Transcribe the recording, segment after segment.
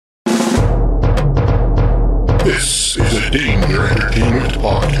This is a Danger Entertainment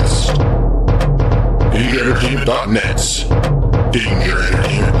podcast. DangerEntertainment.net's Danger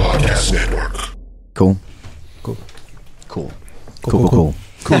Entertainment Podcast Network. Cool.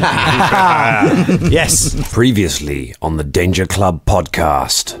 Yes. Previously on the Danger Club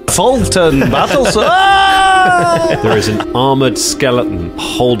podcast. Fulton battles. There is an armoured skeleton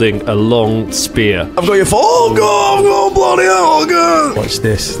holding a long spear. I've got your phone. Oh God, bloody hell, God. Watch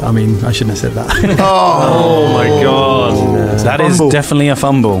this. I mean, I shouldn't have said that. Oh my God. That is definitely a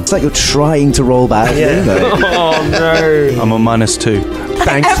fumble. It's like you're trying to roll back. Oh no. I'm on -2.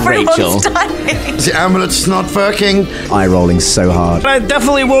 Thanks, Rachel. The amulet's not working. Eye rolling so hard. I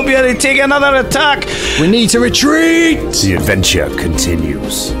definitely won't be able to take another attack. We need to retreat. The adventure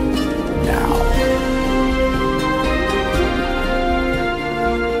continues now.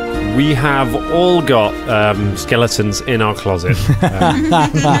 We have all got skeletons in our closet.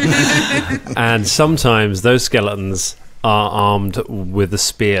 And sometimes those skeletons are armed with a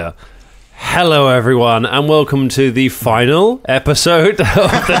spear. Hello, everyone, and welcome to the final episode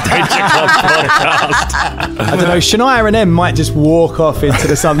of the Danger Club podcast. I don't know, Shania and Em might just walk off into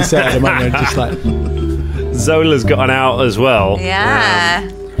the sunset at the moment, just like... Zola's gotten out as well. Yeah.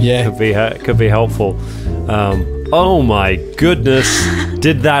 Could be helpful. Oh my goodness,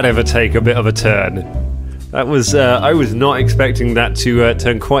 did that ever take a bit of a turn? That was, I was not expecting that to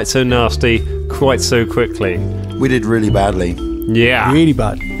turn quite so nasty, quite so quickly. We did really badly. Yeah. Really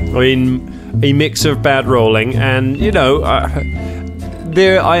bad. I mean, a mix of bad rolling and, you know,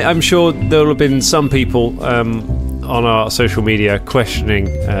 I'm sure there will have been some people on our social media questioning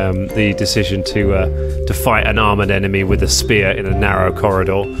the decision to fight an armoured enemy with a spear in a narrow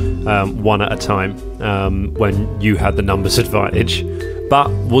corridor, one at a time, when you had the numbers advantage. But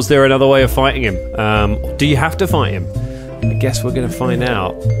was there another way of fighting him? Do you have to fight him? I guess we're going to find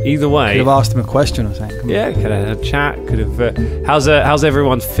out. Either way, Could have asked him a question or something. yeah, could have had a chat. Could have. How's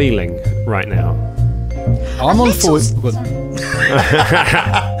everyone feeling right now? I'm on forward.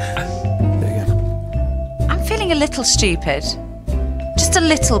 I'm feeling a little stupid. Just a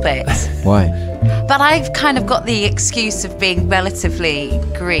little bit. Why? But I've kind of got the excuse of being relatively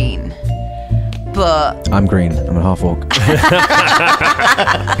green. But I'm green. I'm a half orc.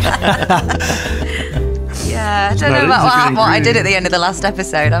 yeah, I don't know about what I did at the end of the last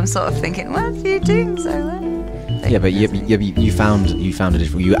episode. I'm sort of thinking, what are you doing, Zola? Yeah, but you found a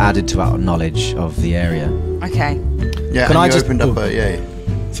different. You added to our knowledge of the area. Okay. Yeah, Can and I you just- opened up a... Yeah.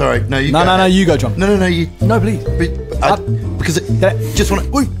 Sorry, no, you go. No, you go, John. No, you... No, please. Because I just want to...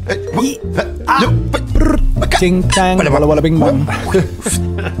 Ting tang, walla walla bing bong. Can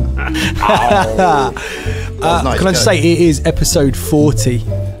I just say, it is episode 40.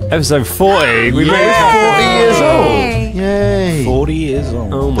 Episode 40. We made it to 40 years old. Yay. Yay. 40 years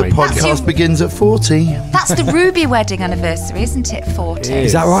old. Oh The my podcast begins at 40. That's the Ruby wedding anniversary, isn't it? 40.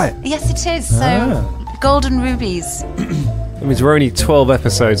 Is that right? Yes, it is. So, golden rubies. That means we're only 12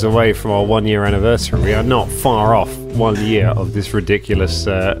 episodes away from our 1 year anniversary. We are not far off 1 year of this ridiculous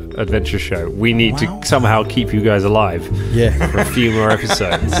adventure show. We need to somehow keep you guys alive Yeah. for a few more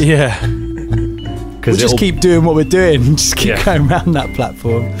episodes. Yeah. We'll just keep doing what we're doing. Just keep going around that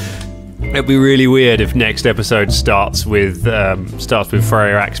platform. It'd be really weird if next episode starts with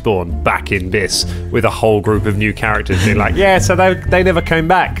Freya Axborn back in Biss with a whole group of new characters being like, yeah, so they never came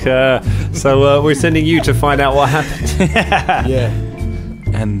back. So we're sending you to find out what happened. Yeah.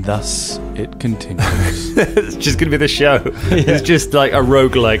 And thus it continues. It's just going to be the show. It's just like a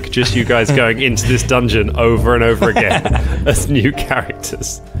roguelike, just you guys going into this dungeon over and over again as new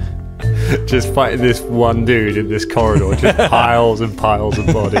characters. Just fighting this one dude in this corridor, just piles and piles of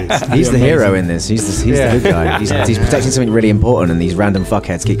bodies. He's the hero in this. He's the good guy. He's protecting something really important, and these random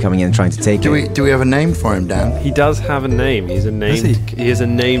fuckheads keep coming in and trying to take it. Do we have a name for him, Dan? He does have a name. He is a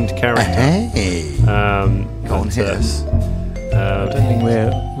named character. Hey. Go on, hit us. I don't think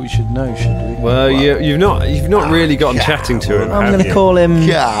we should know, should we? Well, you've not really gotten chatting to him. I'm going to call him.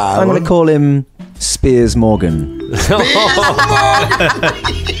 I'm going to call him Spears Morgan.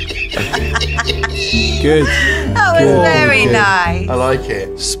 Good. That was very nice. I like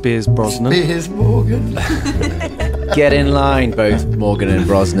it. Spears Brosnan. Here's Morgan. Get in line, both Morgan and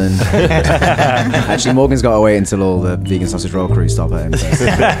Brosnan. Actually, Morgan's got to wait until all the vegan sausage roll crew stop at him.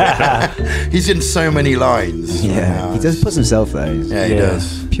 First. He's in so many lines. Yeah, he does puts himself there. He's Yeah, he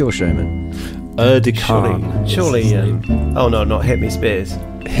does. pure showman. Urdican. Surely, oh no, not Hit Me Spears.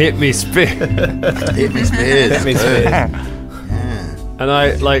 Hit me, Spear. Hit me Spears. Hit Me Spears. And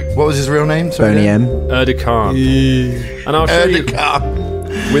I like What was his real name? Sorry. Boney M. Urdican. And I'll show you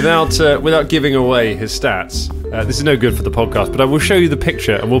without giving away his stats. This is no good for the podcast, but I will show you the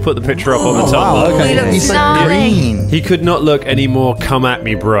picture, and we'll put the picture up on the top. Wow, okay. He looks He's like gnarly. green. He could not look any more come at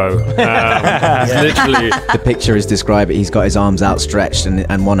me, bro. Literally. The picture is described. He's got his arms outstretched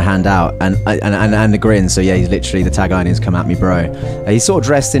and one hand out and a grin. So yeah, he's literally, the tagline is "Come at me, bro." He's sort of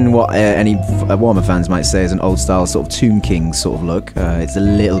dressed in what any Warhammer fans might say is an old style sort of Tomb King sort of look. It's a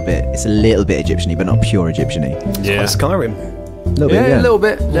little bit Egyptian-y, but not pure Egyptian-y. Yeah. Skyrim. A little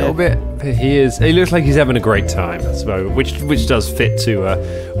bit, yeah. A little bit. He looks like he's having a great time, so which does fit to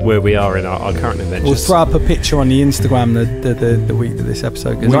where we are in our current adventures. We'll throw up a picture on the Instagram the week that this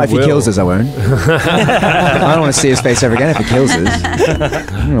episode goes. Not if he kills us, I won't. I don't want to see his face ever again if he kills us.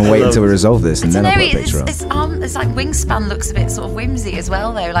 I'm going to wait until we resolve this and then I'll put a picture up. It's like wingspan looks a bit sort of whimsy as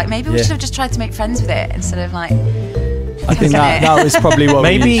well, though. Like maybe we should have just tried to make friends with it instead of like. I think that was probably what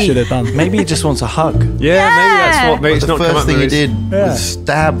we should have done. Maybe he just wants a hug. Yeah, maybe that's what. Maybe But it's the not come first up thing he with his- did was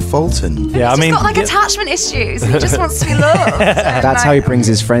stab Fulton. Yeah, He's got like attachment issues. He just wants to be loved. That's how he brings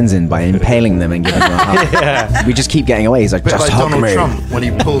his friends in, by impaling them and giving them a hug. We just keep getting away. He's like, Bit just like hug Donald me. Trump when he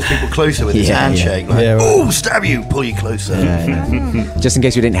pulls people closer with his Yeah, handshake. Like, Yeah, right. oh, stab you, pull you closer. Yeah. Just in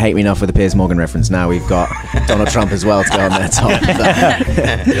case you didn't hate me enough with the Piers Morgan reference, now we've got Donald Trump as well to go on their top.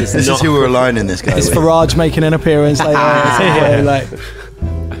 This is who we're aligning this guy Is with. Farage making an appearance later? Like,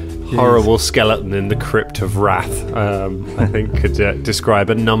 horrible skeleton in the crypt of wrath, I think could describe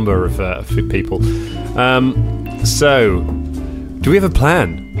a number of people. So, do we have a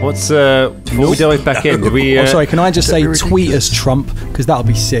plan? What's before we dive back in? Do we? sorry, can I just say That'd be tweet us Trump, because that'll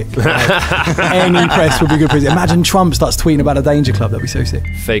be sick. Like, any press would be good. Imagine Trump starts tweeting about a Danger Club. That'd be so sick.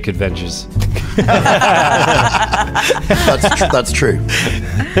 Fake adventures. That's true.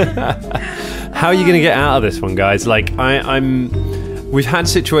 How are you going to get out of this one, guys? Like, we've had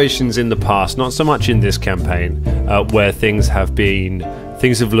situations in the past, not so much in this campaign, where things have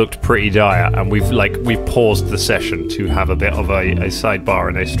looked pretty dire, and we've paused the session to have a bit of a sidebar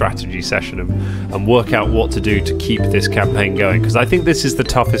and a strategy session and work out what to do to keep this campaign going. Because I think this is the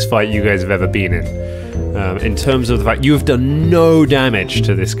toughest fight you guys have ever been in terms of the fact you have done no damage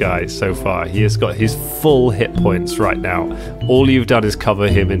to this guy so far. He has got his full hit points right now. All you've done is cover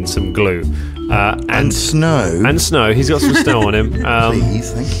him in some glue. And snow. And snow. He's got some snow on him.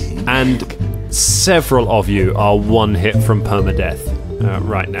 Please, thank you. And several of you are one hit from permadeath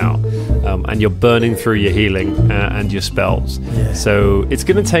right now. And you're burning through your healing and your spells. Yeah. So it's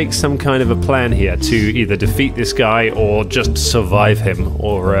going to take some kind of a plan here to either defeat this guy or just survive him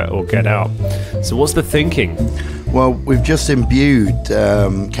or get out. So what's the thinking? Well, we've just imbued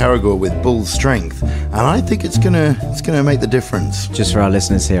Caragor with bull strength, and I think it's gonna make the difference. Just for our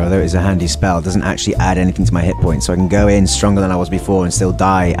listeners here, although it's a handy spell, it doesn't actually add anything to my hit points, so I can go in stronger than I was before and still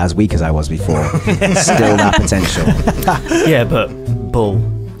die as weak as I was before. Still that potential. Yeah, but bull.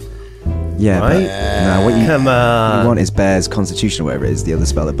 Yeah, Right? but no, what you Come on. want is Bear's Constitution or whatever it is, the other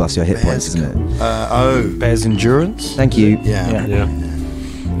spell that busts your hit points, isn't it? Bear's endurance. Thank you. Yeah. Yeah.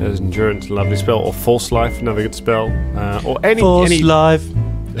 There's endurance, lovely spell, or force life, another good spell, or any. life.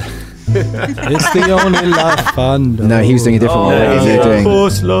 It's the only life I know. No, he was doing a different one. What was he doing?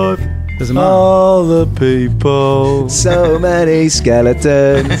 Force life. Doesn't matter. All the people. So many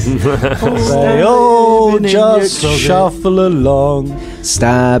skeletons They all just shuffle along.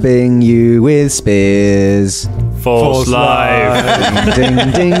 stabbing you with spears. Force life. Ding,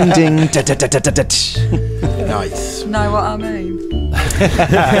 ding, ding, da, da, da, da, da, da. Nice. Know what I mean?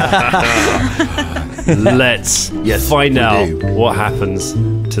 Let's Yes, find we out do. what happens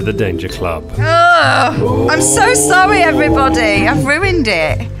to the Danger Club. Ugh, I'm so sorry, everybody. I've ruined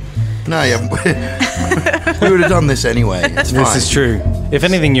it. No, you haven't. We would have done this anyway. It's fine. This is true. If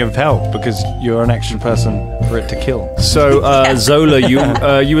anything, you've helped because you're an extra person for it to kill. So, Zola, you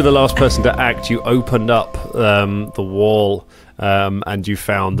were the last person to act. You opened up the wall, and you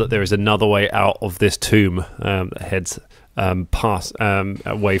found that there is another way out of this tomb that heads past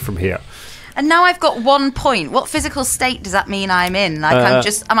away from here. And now I've got 1 point. What physical state does that mean I'm in? Like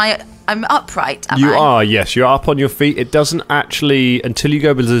I'm upright, am You I? are, yes. You're up on your feet. It doesn't actually, until you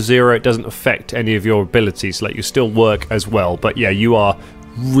go below 0, it doesn't affect any of your abilities. Like, you still work as well. But yeah, you are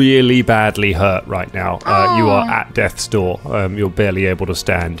really badly hurt right now. You are at death's door. You're barely able to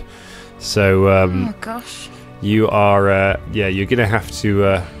stand. So Oh gosh. you are, you're gonna have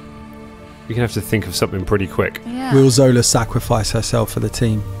to. You're gonna have to think of something pretty quick. Yeah. Will Zola sacrifice herself for the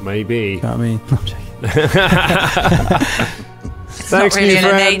team? Maybe. You know what I mean? It's not really in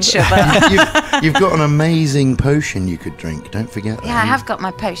her nature, but You've got an amazing potion you could drink. Don't forget that. yeah, I have got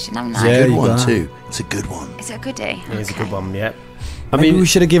my potion, haven't I? Yeah, Good you one got. too. It's a good one. Is it a goodie? It's a good one, yeah. Maybe we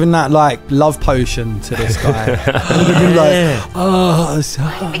should have given that like love potion to this guy. It would have been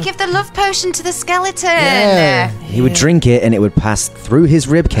like, We give the love potion to the skeleton. Yeah. He would drink it and it would pass through his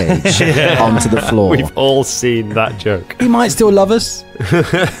rib cage onto the floor. We've all seen that joke. he might still love us.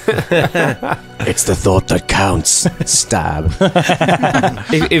 It's the thought that counts. Stab.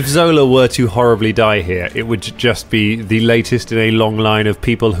 If Zola were to horribly die here, it would just be the latest in a long line of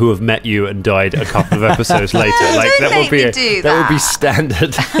people who have met you and died a couple of episodes later. Like Don't make me do that would be that.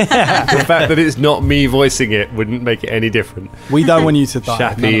 standard. The fact that it's not me voicing it wouldn't make it any different. We don't want you to die.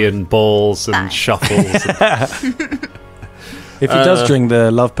 Shappy and balls and shuffles. If he does drink the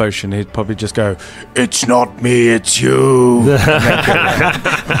love potion, he'd probably just go, It's not me, it's you.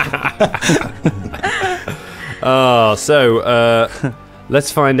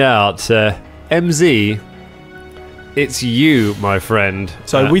 Let's find out. MZ, it's you, my friend.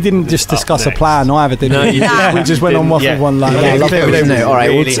 So we didn't just discuss a next. plan either, did No, we? you didn't. We just went on off Yeah. of one line. Yeah, I love clearly it. No, all right,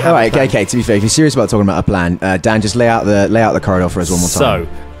 really all right, okay. To be fair, if you're serious about talking about a plan, Dan, just lay out the corridor for us one more time. So,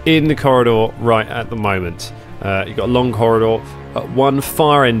 in the corridor right at the moment, you've got a long corridor. At one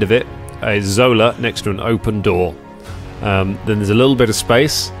far end of it is Zola next to an open door. Then there's a little bit of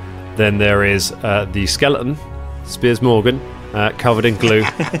space. Then there is the skeleton, Spears Morgan, covered in glue,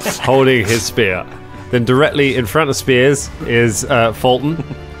 holding his spear. Then directly in front of Spears is Fulton.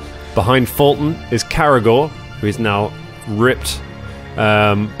 Behind Fulton is Caragor, who is now ripped.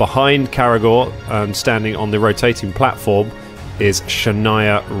 Behind Caragor, standing on the rotating platform, is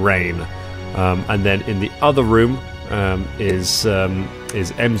Shania Rain. And then in the other room is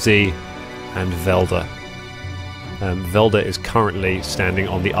MZ and Velda. Velda is currently standing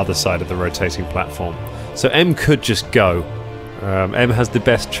on the other side of the rotating platform. So M could just go. M has the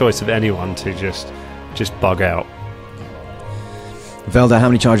best choice of anyone to just bug out. Velda, how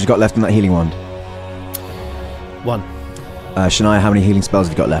many charges you got left on that healing wand? 1. Shania, how many healing spells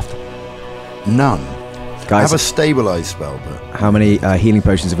have you got left? None. I Guys, have a stabilize spell, but how many healing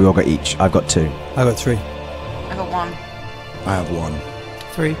potions have we all got each? I've got 2. I got 3. I got 1. I have 1.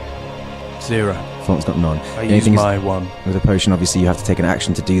 3. 0. Fulton's got none. I The only use thing is, my 1. with a potion, obviously, you have to take an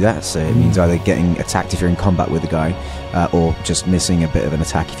action to do that. So it means either getting attacked if you're in combat with the guy, or just missing a bit of an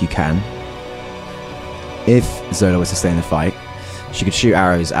attack if you can. If Zola was to stay in the fight, she could shoot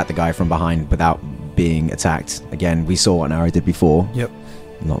arrows at the guy from behind without being attacked. Again, we saw what an arrow did before. Yep.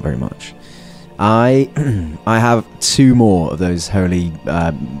 Not very much. I have 2 more of those holy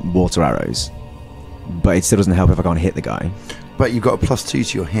water arrows, but it still doesn't help if I can't hit the guy. But you've got a +2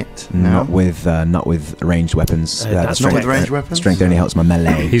 to your hit Not now. not with ranged weapons. That's Not with ranged weapons? Strength only helps my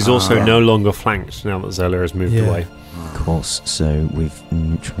melee. He's also no longer flanked now that Zola has moved Yeah. away. Of course, so we've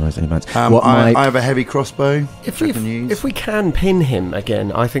neutralised any bounds. I have a heavy crossbow. If which I can use. we can pin him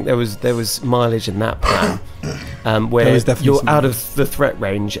again, I think there was mileage in that plan, where There was definitely you're some out mileage. of the threat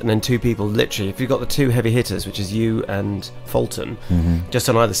range, and then 2 people literally. If you've got the 2 heavy hitters, which is you and Fulton, just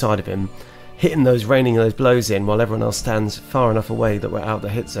on either side of him, hitting raining those blows in while everyone else stands far enough away that we're out of the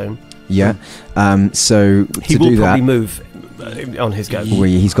hit zone. Yeah. So He to will do probably that, move on his go.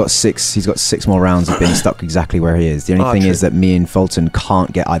 he's got 6. He's got 6 more rounds of being stuck exactly where he is. The only thing true. is that me and Fulton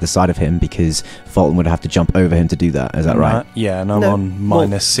can't get either side of him because Fulton would have to jump over him to do that. Is that right? Yeah, and I'm No. on Well,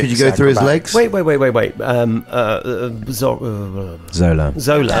 -6. Could you go through his acrobatics. legs? Wait. Zola.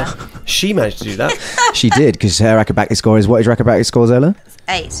 Zola, she managed to do that. She did because her acrobatic score is, what is your acrobatic score, Zola?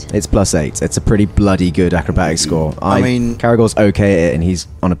 8. It's +8. It's a pretty bloody good acrobatic score. I mean- Caragor's okay at it, and he's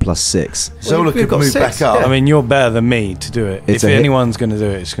on a +6. Zola we've could got move 6, back up. I mean, you're better than me to do it. It's If a hit. anyone's going to do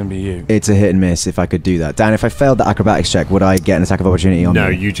it, it's going to be you. It's a hit and miss if I could do that. Dan, if I failed that acrobatics check, would I get an attack of opportunity on No,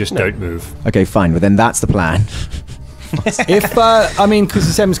 you? you just don't move. Okay, fine. But then that's the plan. If because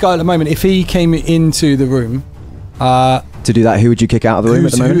it's M's guy at the moment, if he came into the room, To do that, who would you kick out of the room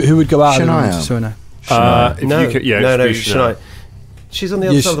at the moment? who would go out of the room? Shania. Just so I know. If No, you could, yeah, no, it's Shania. Shania. She's on the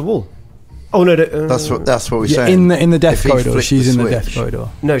other Yes. side of the wall. Oh no, That's what we're Yeah, saying. in the death If he corridor. flicked She's the in the switch. death corridor.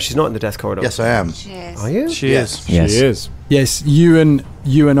 no, she's not in the death corridor. Yes, I am. Cheers. Are you? She is. Yes. She is. Yes, you and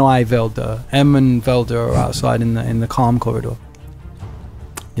I, Velda, M and Velda are outside in the calm corridor.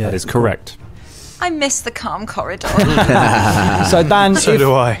 Yeah, That is correct. I miss the calm corridor. So Dan, So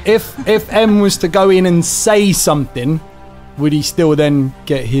do I. if M was to go in and say something, would he still then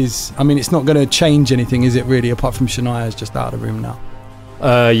get his? I mean, it's not going to change anything, is it? Really, apart from Shania's just out of the room now.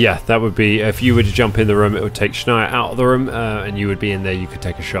 Yeah, that would be, if you were to jump in the room, it would take Shania out of the room, and you would be in there, you could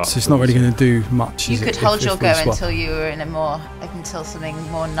take a shot. So it's not really going to do much. You is could it, hold if your we go swap? until you were in until something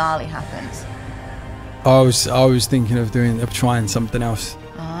more gnarly happens. I was thinking of trying something else.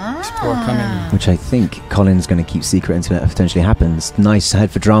 Ah. just before I come in. Which I think Colin's going to keep secret until it potentially happens. Nice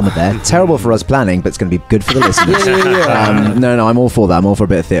head for drama there. Terrible for us planning, but it's going to be good for the listeners. No, I'm all for that. I'm all for a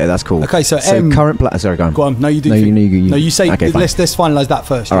bit of theatre. That's cool. Okay, so current plan. Sorry, go on. Go on. No, you do. No, you say. Okay, let's finalise that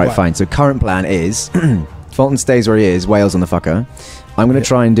first. All right, fine. So current plan is Fulton stays where he is. Wales on the fucker. I'm going to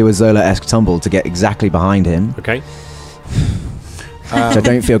try and do a Zola-esque tumble to get exactly behind him. Okay. Which I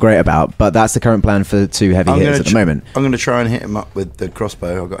don't feel great about, but that's the current plan for 2 heavy hitters at the moment. I'm going to try and hit him up with the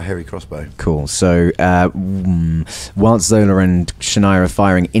crossbow. I've got a heavy crossbow. Cool. So whilst Zola and Shania are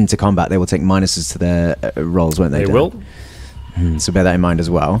firing into combat, they will take minuses to their rolls, won't they? They will. So bear that in mind as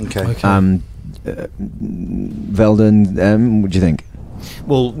well. Okay. Veldon, what do you think?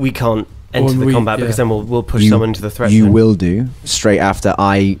 Well, we can't enter the combat because then we'll push someone into the threat You zone. will do straight after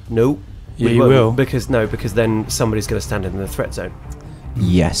I. No. Yeah, you will. Because then somebody's going to stand in the threat zone.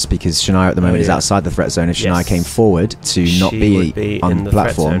 Yes, because Shania at the moment is outside the threat zone. If Shania came forward to not be on the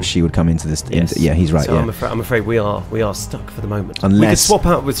platform, she would come into this. Yeah, he's right. So I'm afraid we are stuck for the moment. Unless we could swap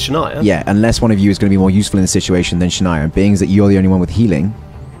out with Shania. Yeah, unless one of you is going to be more useful in the situation than Shania, and being that you're the only one with healing,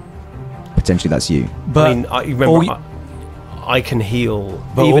 potentially that's you. But I mean, I can heal.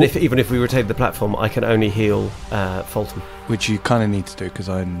 But even if we rotate the platform, I can only heal Fulton, which you kind of need to do because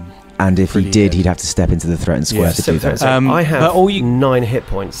I'm. And if he did, he'd have to step into the threat and square to do that. I have 9 hit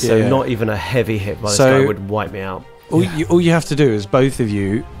points, so not even a heavy hit by this guy would wipe me out. All you have to do is both of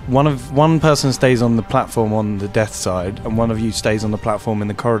you. One person stays on the platform on the death side, and one of you stays on the platform in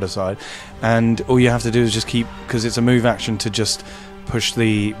the corridor side. And all you have to do is just keep, because it's a move action to just push pull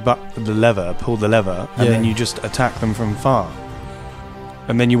the lever, and then you just attack them from far,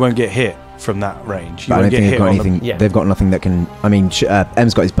 and then you won't get hit from that range. You I don't won't think get they've got hit anything. They've got nothing that can. I mean,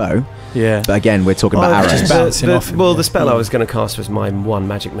 M's got his bow. Yeah. But again, we're talking about arrows. The spell I was going to cast was my 1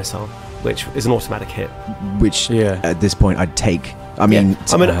 magic missile, which is an automatic hit. Which at this point I'd take. I mean,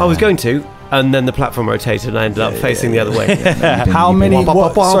 I was going to, and then the platform rotated and I ended up facing the other way. How many?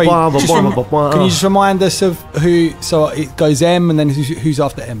 Sorry, can you just remind us of who? So it goes M, and then who's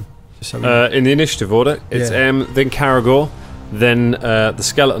after M? Just so in the initiative order, it's M, then Caragor, then the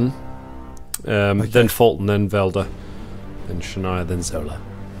skeleton, then Fulton, then Velda, then Shania, then Zola.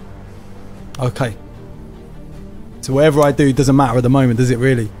 Okay. So whatever I do, it doesn't matter at the moment, does it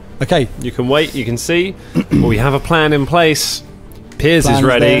really? Okay. You can wait, you can see. We have a plan in place. Piers is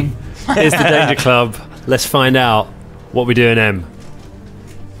ready. Here's the Danger Club. Let's find out what we do in M.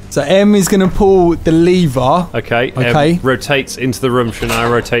 So M is going to pull the lever. Okay. M rotates into the room. Shania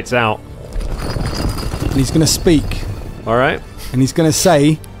rotates out. And he's going to speak. All right. And he's going to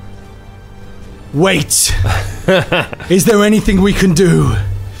say, "Wait. Is there anything we can do?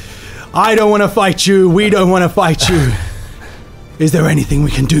 I don't want to fight you. We don't want to fight you. Is there anything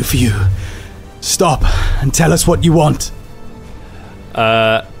we can do for you? Stop and tell us what you want."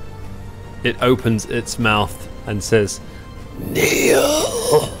 It opens its mouth and says,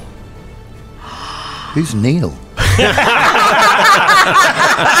 "Neil." Who's Neil?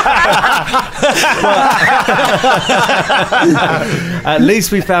 At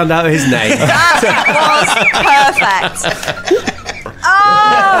least we found out his name. That was perfect.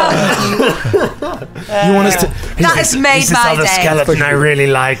 You want us to? That has made my day. Skeleton I really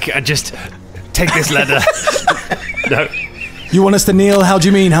like. I just take this letter. No. You want us to kneel? How do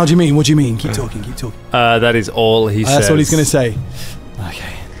you mean? How do you mean? What do you mean? Keep talking. Keep talking. That is all he says. That's all he's going to say.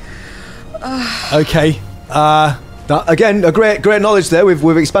 Okay. Okay. Again, a great knowledge there.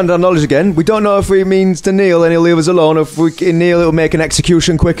 We've expanded our knowledge again. We don't know if he means to kneel and he'll leave us alone. If we can kneel, it'll make an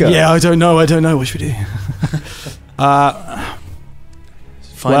execution quicker. Yeah, I don't know. What should we do?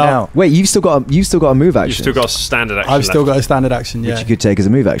 Find out. Wait, you've still got a move action. You've still got a standard action. I've still got a standard action. Yeah. Which you could take as a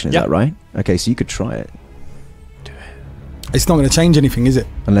move action. Is that right? Okay, so you could try it. It's not going to change anything, is it?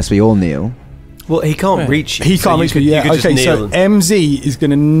 Unless we all kneel. Well, he can't reach you. He can't reach me. Yeah. Okay, so MZ is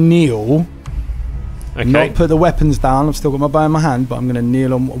going to kneel. Okay. Not put the weapons down. I've still got my bow in my hand, but I'm going to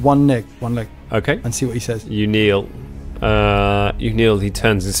kneel on one leg. Okay. And see what he says. You kneel. You kneel. He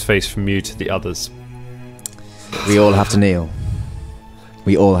turns his face from you to the others. We all have to kneel.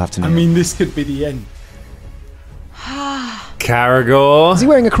 We all have to kneel. I mean, this could be the end. Caragor. Is he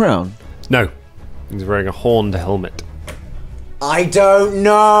wearing a crown? No. He's wearing a horned helmet. I don't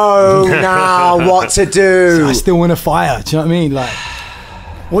know now what to do. I still want to fire. Do you know what I mean? Like,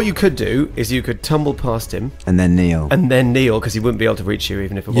 what you could do is you could tumble past him and then kneel, because he wouldn't be able to reach you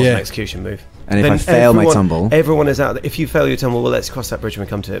even if it was an execution move. And if I fail my tumble, everyone is out. If you fail your tumble, well, let's cross that bridge when we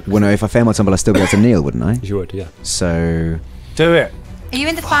come to it. Well, no, if I fail my tumble, I'd still be able to kneel, wouldn't I? You would, yeah. So do it. Are you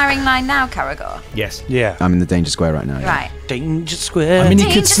in the firing line now, Caragor? Yes. Yeah. I'm in the danger square right now. Yeah. Right. Danger square. I mean,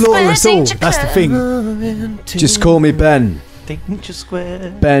 he could slaughter us all. That's the thing. Just call me Ben. Danger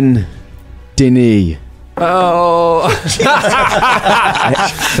Square. Ben Dinny. Oh.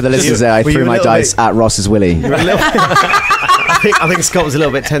 For the listeners there, I threw my dice at Ross's willy. I think Scott was a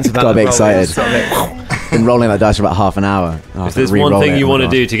little bit tense about Got a bit that. excited. Been rolling that dice for about half an hour. If there's one thing you want to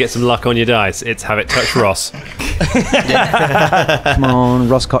do to get some luck on your dice, it's have it touch Ross. Come on,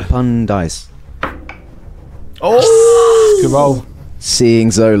 Ross cock pun dice. Oh! Good roll.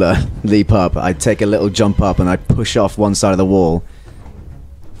 Seeing Zola leap up, I take a little jump up and I push off one side of the wall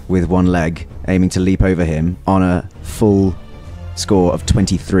with one leg, aiming to leap over him on a full score of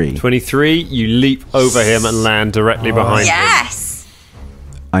 23. 23, you leap over him and land directly behind him. Yes!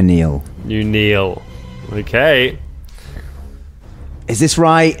 I kneel. You kneel. Okay. Is this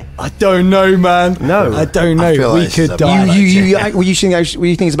right? I don't know, man. No. I don't I know. feel We like this could is a die. bad idea. Were you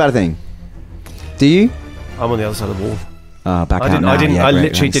think it's a bad thing? Do you? I'm on the other side of the wall. Back I out didn't. now. I didn't. Yeah, I great,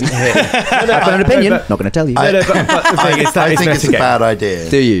 literally thanks. didn't hear. I've got an opinion. Not going to tell you. But the thing is that I it's think it's a metagaming. bad idea.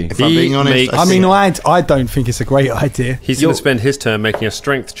 Do you? If I'm being honest, makes- I mean, I don't think it's a great idea. He's going to spend his turn making a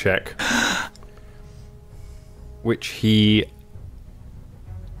strength check, which he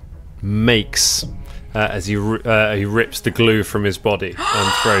makes as he rips the glue from his body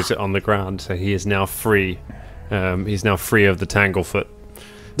and throws it on the ground. So he is now free. He's now free of the Tanglefoot.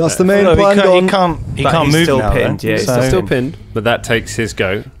 That's the main No, plan he gone. But can't he's move still now. pinned, though. yeah, he's So- Still pinned, but that takes his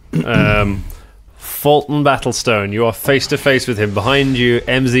go. Fulton Battlestone, you are face to face with him. Behind you,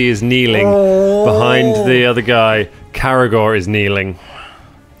 MZ is kneeling. Behind the other guy, Karagor is kneeling.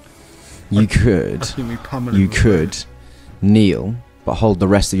 You could kneel, but hold the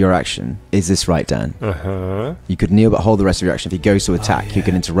rest of your action. Is this right, Dan? Uh-huh. You could kneel, but hold the rest of your action. If he goes to attack, you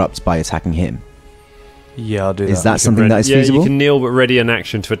can interrupt by attacking him. Yeah, I'll do that. Is that something that is Yeah, feasible? you can kneel, but ready an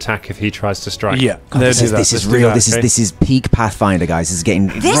action to attack if he tries to strike. Yeah, God, let's do that. this is Let's do real. that, This okay? is peak Pathfinder, guys. This is getting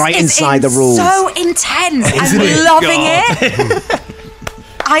This right is inside the rules. so intense. I'm loving it.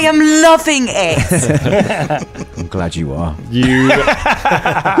 I am loving it. I'm glad you are. You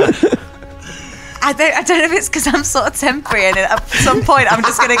I don't know if it's because I'm sort of temporary and at some point I'm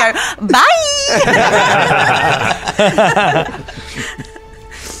just going to go, bye.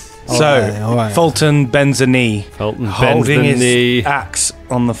 So, all right. Fulton bends a knee, Fulton bends holding the his knee. axe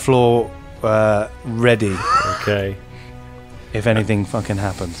on the floor, ready Okay. if anything fucking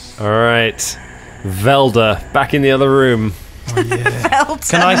happens. All right. Velda, back in the other room.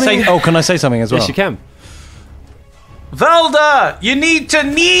 Can I say? Oh, can I say something as well? Yes, you can. Velda, you need to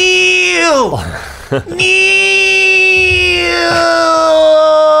kneel.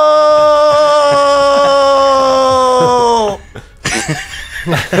 Kneel.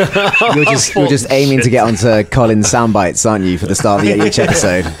 You're just aiming to get onto Colin's sound bites, aren't you, for the start of each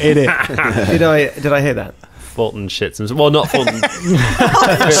episode? In it. Did I hear that? Fulton shits himself. Well, not Fulton.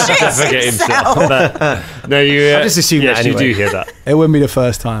 Shits Forget himself. But, no, you. I just assumed yes, that you anyway. do hear that. It wouldn't be the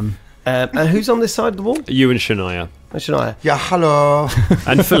first time. And who's on this side of the wall? You and Shania. Shania. Yeah, hello.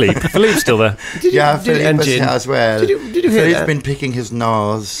 And Philippe. Philippe's still there. Yeah, did- Philippe and is Jin. here as well. Did you hear Philippe's that? been picking his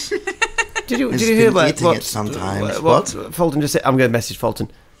nose. Did you He's hear been what, eating it sometimes. what Fulton just said? I'm going to message Fulton.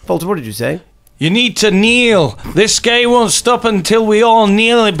 Fulton, what did you say? You need to kneel. This guy won't stop until we all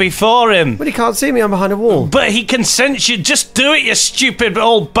kneel before him. But he can't see me. I'm behind a wall. But he can sense you. Just do it, you stupid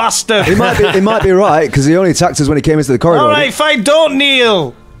old bastard. It might be right, because he only attacked us when he came into the corridor. All right, fine. Don't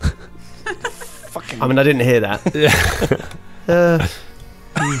kneel. I mean, I didn't hear that.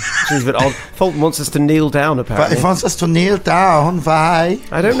 Seems a bit odd. Fulton wants us to kneel down, But apparently. he wants us to kneel down. Why?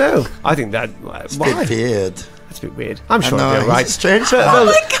 I don't know. I think that... It's a Why? bit weird. That's a bit weird. I'm I sure know, it'll be all right. he's a strange Velda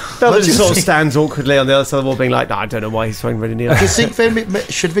fellow. Velda What do just you sort of think? stands awkwardly on the other side of the wall, being like, I don't know why he's throwing ready kneel. Do you think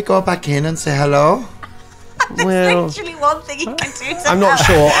should we go back in and say hello? Well, Literally one thing you can do to I'm not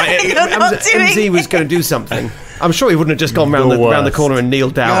help. sure. You're not doing MZ was going to do something. I'm sure he wouldn't have just gone round the worst. corner and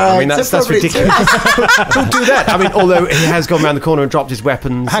kneeled down. Yeah, I mean, that's probably ridiculous. Don't do that. I mean, although he has gone round the corner and dropped his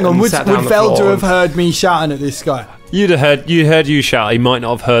weapons. Hang on, and would sat down on the Velda floor have heard me shouting at this guy? You heard you shout. He might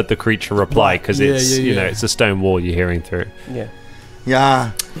not have heard the creature reply because Yeah, it's yeah, you know yeah. it's a stone wall you're hearing through. Yeah.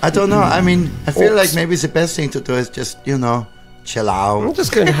 Yeah, I don't know. I mean, I feel like maybe the best thing to do is just, chill I'm out.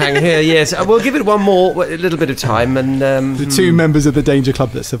 just going to hang here. Yes, we'll give it one more, a little bit of time, and The two members of the Danger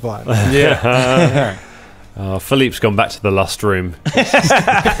Club that survived. Yeah. Philippe's gone back to the lust room,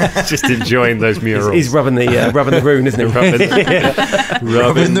 just enjoying those murals. he's rubbing the rune, isn't he?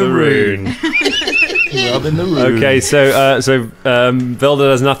 rubbing the rune. Rubbing the room. Okay, so Velda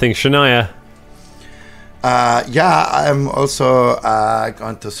does nothing. Shania. Yeah, I'm also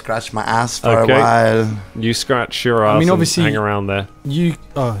going to scratch my ass for Okay. a while. You scratch your ass. I mean, and obviously- hang around there.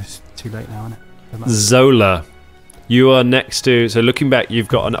 Oh, it's too late now, isn't it? Zola, You are next to. So looking back, you've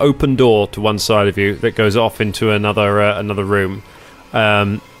got an open door to one side of you that goes off into another room,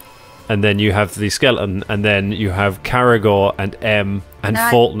 and then you have the skeleton, and then you have Caragor and M and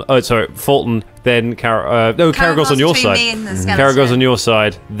Fulton. Oh, sorry, Fulton. Then Caragor's on your side. Caragor's on your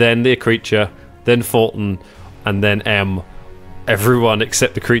side. Then the creature. Then Fulton, and then M. Everyone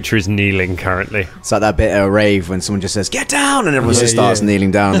except the creature is kneeling currently. It's like that bit at a rave when someone just says, "Get down!" and everyone just starts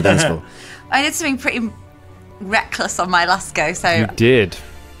kneeling down on the dance floor. I did something pretty reckless on my last go, so... You did.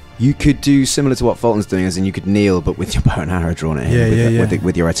 You could do similar to what Fulton's doing, as in you could kneel, but with your bow and arrow drawn at him,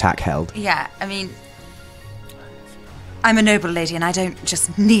 with your attack held. Yeah, I mean... I'm a noble lady and I don't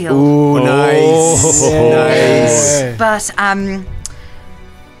just kneel. Ooh, nice. Nice. But, I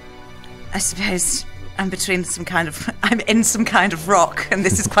suppose... I'm in some kind of rock, and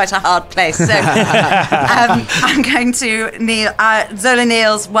this is quite a hard place. So I'm going to kneel. Zola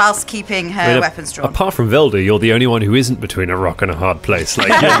kneels whilst keeping her weapons drawn. Apart from Velda, you're the only one who isn't between a rock and a hard place. Like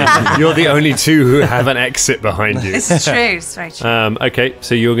you're the only two who have an exit behind you. This is true. It's very true. Okay,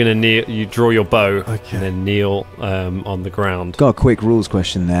 so you're going to kneel. You draw your bow and then kneel on the ground. Got a quick rules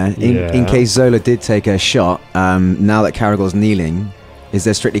question there. In case Zola did take a shot, now that Caragor's kneeling. Is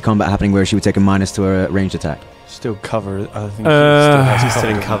there strictly combat happening where she would take a minus to her ranged attack? Still cover. I think she's still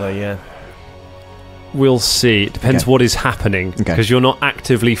in cover. Yeah. We'll see. It depends what is happening because you're not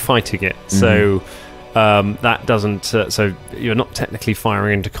actively fighting it. So that doesn't. So you're not technically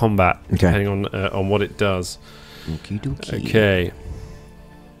firing into combat, depending on what it does. Okie dokie. Okay.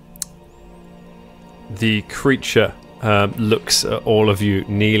 The creature looks at all of you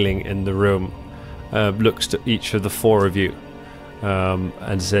kneeling in the room. Looks to each of the four of you.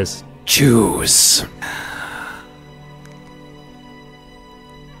 And says, "Choose."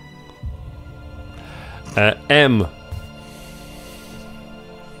 M.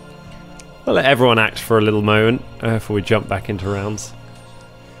 I'll let everyone act for a little moment before we jump back into rounds.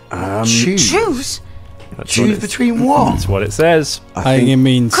 Choose? Choose between what? That's what it says. I think it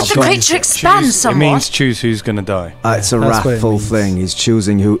means... Could the creature expand somewhat? It means choose who's going to die. It's a wrathful thing. He's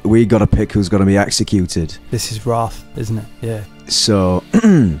choosing who... We got to pick who's going to be executed. This is wrath, isn't it? Yeah. So...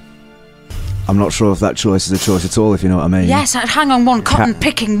 I'm not sure if that choice is a choice at all, if you know what I mean. Yes, hang on one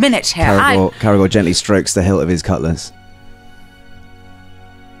cotton-picking minute here. Caragor gently strokes the hilt of his cutlass.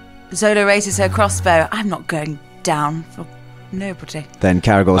 Zola raises her crossbow. I'm not going down for nobody. Then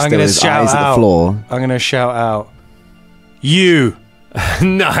Caragor still his eyes at the floor. I'm going to shout out, "You!"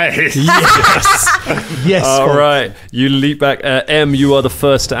 Nice. Yes. Yes. All right. You leap back. M, you are the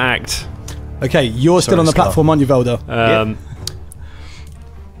first to act. Okay, you're still on the platform, aren't you, Velda?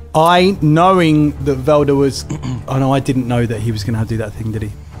 Knowing that Velda was... Oh, no, I didn't know that he was going to do that thing, did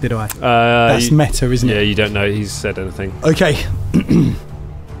he? Did I? That's meta, isn't it? Yeah, you don't know he's said anything. Okay.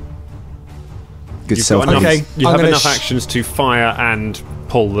 Good You self. you have enough actions to fire and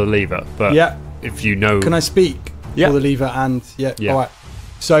pull the lever, but if you know... Can I speak? Yeah. Pull the lever and... Yeah. Yeah. All right.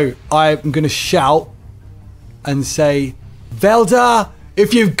 So I'm going to shout and say, "Velda,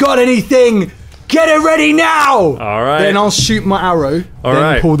 if you've got anything... Get it ready now!" All right. Then I'll shoot my arrow. All then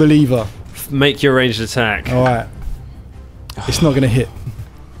right. Pull the lever. Make your ranged attack. All right. It's not going to hit.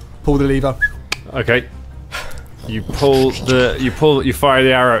 Pull the lever. Okay. You fire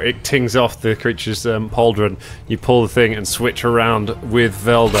the arrow. It tings off the creature's pauldron. You pull the thing and switch around with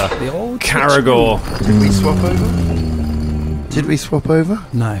Velda. The old Caragor. Did we swap over?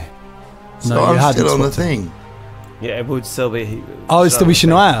 No. So No, you I'm hadn't still on the swapped it. thing. Yeah, it would still be. Oh, it's still be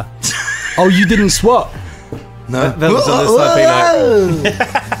Shania. Oh, you didn't swap. No. Velda's on the side being like,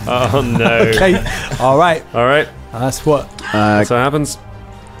 Oh no. Okay. All right. All right. That's what. That's what happens.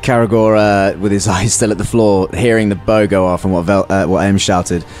 Caragor, with his eyes still at the floor, hearing the bow go off and what M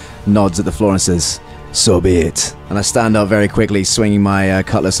shouted, nods at the floor and says, "So be it." And I stand up very quickly, swinging my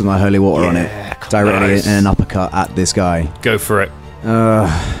cutlass with my holy water on it, directly in an uppercut at this guy. Go for it. No,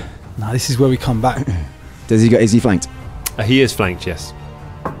 this is where we come back. Is he flanked? He is flanked, yes.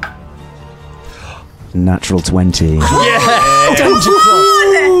 Natural 20.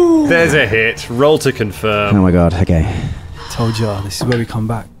 There's a hit. Roll to confirm. Oh my god, okay. Told you, this is where we come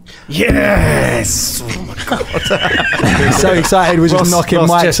back. Yes! So excited, we're just knocking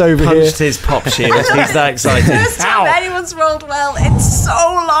mics over here. Punched his pop shield. He's that excited. First time anyone's rolled well in so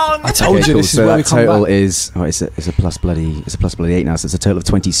long. I told you, this is so where we that come total back. is it's a plus bloody 8 now, so it's a total of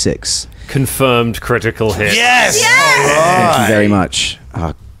 26. Confirmed critical hit. Yes! Thank you very much.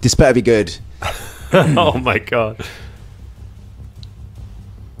 This better be good. Oh my god.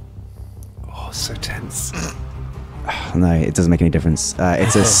 Oh, so tense. No, it doesn't make any difference.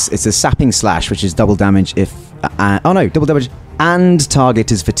 It's a sapping slash, which is double damage if double damage and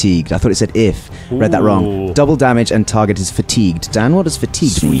target is fatigued. I thought it said if. Read that wrong. Ooh. Double damage and target is fatigued. Dan, what does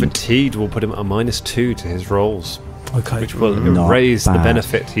fatigued mean? Fatigued will put him at a -2 to his rolls, Okay. which will Not raise the bad.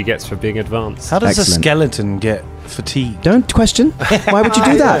 benefit he gets for being advanced. How does a Excellent. skeleton get fatigued? Don't question. Why would you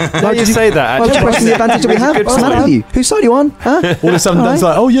do that? Why you say that? Why would you question the advantage that we have? Good What's the matter point. with you? Whose side are you on? Huh? All of a sudden, All Dan's right.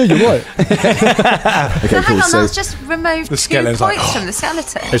 like, oh yeah, you're right. Okay, So hang cool. on, So that's just removed The 2 skeleton's points like, from the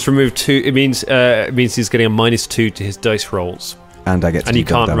skeleton. It's removed 2. It means he's getting a -2 to his dice rolls, and I get to and do he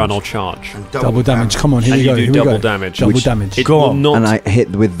can't double run damage. or charge. Double damage. Come on, here And we you go. do Here we double go. damage. Double Which- damage. It Go will on. not. And I hit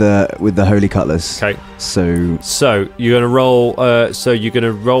with the holy cutlass. Okay. So So you're gonna roll. So you're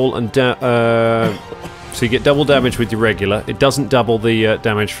gonna roll and so you get double damage with your regular. It doesn't double the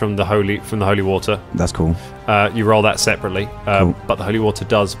damage from the holy water. that's cool. You roll that separately, Cool. but the holy water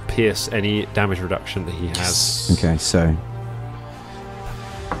does pierce any damage reduction that he has. Okay, so.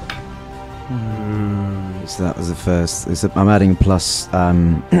 So that was the first. I'm adding plus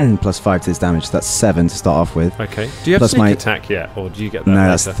 +5 to this damage. So that's 7 to start off with. Okay. Do you have Plus sneak my- attack yet, or do you get that? No, later?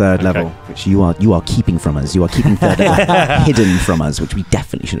 that's third Okay. level, which you are keeping from us. You are keeping third level hidden from us, which we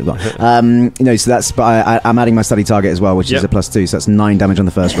definitely should have got. So that's. But I'm adding my study target as well, which is Yep. a +2. So that's 9 damage on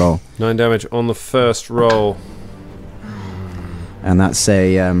the first roll, 9 damage on the first roll. and that's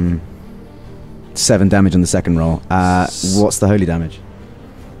a 7 damage on the second roll. What's the holy damage?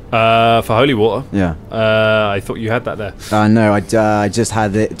 For holy water. Yeah. I thought you had that there. No, I just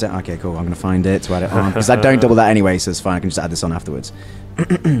had it. Okay, cool. I'm going to find it to add it on. Because I don't double that anyway, so it's fine. I can just add this on afterwards.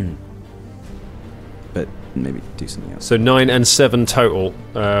 But maybe do something else. So 9 and 7 total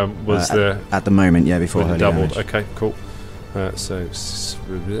was the At the moment, yeah, before holy doubled. damage. Okay, cool. So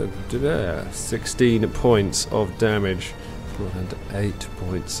 16 points of damage and 8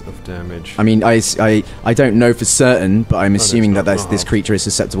 points of damage. I mean, I don't know for certain, but I'm assuming it's that not this hard. creature is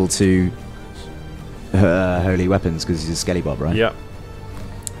susceptible to holy weapons because he's a skelly bob, right? Yeah.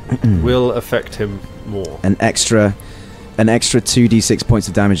 Will affect him more. An extra 2d6 points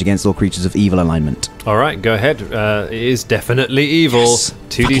of damage against all creatures of evil alignment. All right, go ahead. It is definitely evil. Yes.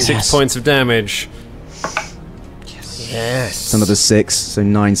 2d6 Fucking yes. points of damage. Yes. It's another 6, so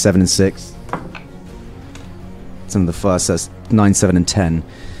 9, 7, and 6. It's another first, so that's 9, 7, and 10.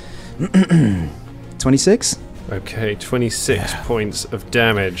 26? Okay, 26 points of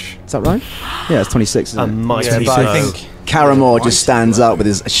damage. Is that right? Yeah, it's 26. A Isn't it? mighty Yeah, but I blow. think Caramore just stands up with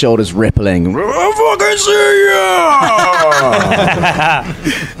his shoulders rippling. I fucking see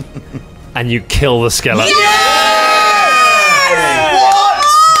ya! And you kill the skeleton.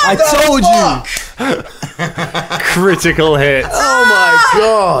 I told you. Critical hit. Oh my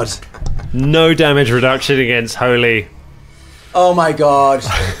god! No damage reduction against holy. Oh my god!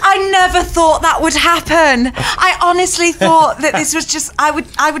 I never thought that would happen. I honestly thought that this was just.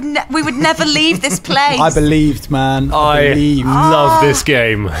 We would never leave this place. I believed, man. I I believed. love this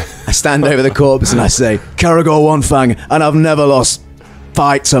game. I stand over the corpse and I say, Caragor One Fang, and I've never lost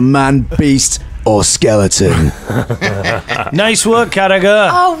fight to man, beast, or skeleton. nice work, Carragher.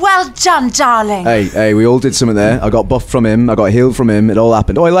 Oh, well done, darling. Hey, we all did something there. I got buffed from him, I got healed from him, it all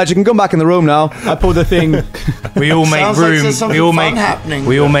happened. Oh, lad, you can come back in the room now. I pulled the thing. We all make Sounds like room. there's something We all fun make. happening.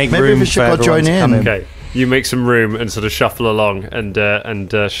 We all make Maybe room we for should go everyone join to come in. in. Okay, you make some room and sort of shuffle along, and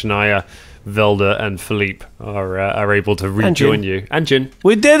Shania, Velda, and Philippe are able to rejoin you. And Jin.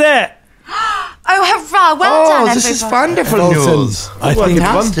 We did it. Oh, hurrah! Well done, Oh, this is everybody. wonderful Fulton, news. I think-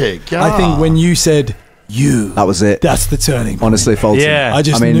 Fantastic. Yeah. I think when you said you, That was it. that's the turning point. Honestly, Fulton. Yeah. I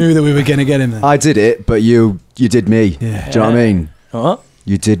just I mean- knew that we were going to get him there. I did it, but you did me. Yeah. Do you know what I mean? What?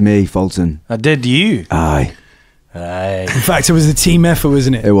 You did me, Fulton. I did you. Aye, Aye. In fact, it was a team effort,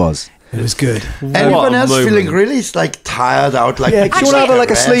 wasn't it? it was. It was good. anyone What a else moment. feeling really like tired out? Like Yeah, do you want to have like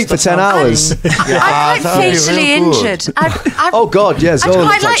a rest sleep or for 10 something? hours? Yeah, I'm that would be facially real good. injured. I'm, Oh god, yeah, Zola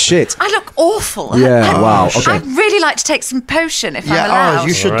looks like shit. I look awful. Yeah, wow, okay. I'd really like to take some potion if I'm Yeah, allowed. oh,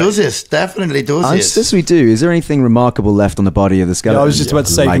 you should Alright. do this. Definitely do this. As we do, is there anything remarkable left on the body of the skeleton? I was just about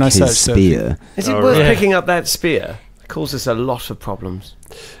to say, like can I his search spear. Is it All worth right. picking up that spear? It causes a lot of problems.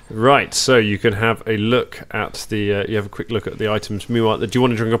 Right, so you can have a look at the. You have a quick look at the items. Meanwhile, do you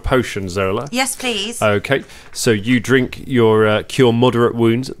want to drink a potion, Zola? Yes, please. Okay, so you drink your cure moderate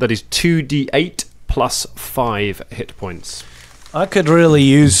wounds. That is 2d8 plus 5 hit points. I could really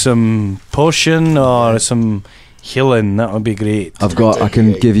use some potion or some healing. That would be great. I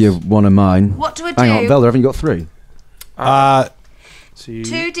can give you one of mine. What do I do? Hang on, Velda, haven't you got 3? So you-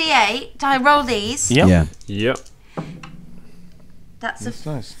 2d8. Do I roll these? Yep. Yeah. Yep. That's a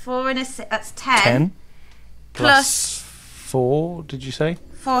nice. 4 and a 6. That's 10. 10 Plus 4, did you say?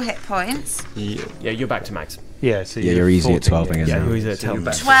 4 hit points. Yeah, you're back to max. Yeah, so Yeah, you're easy at 12, I guess. Yeah, now. you're easy at 10.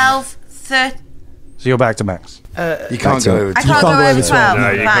 12, 13. So you're back to max. You can't go over. I can't go over 12.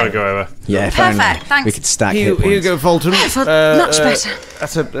 No, you Fine. can't go over. Yeah, if only. Perfect, thanks. We could stack Here hit you points. go, Fulton. Much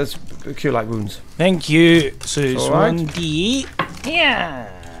better. That's cure like wounds. Thank you. So it's All right. 1d.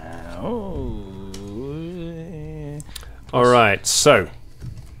 Yeah. Oh. All right. So,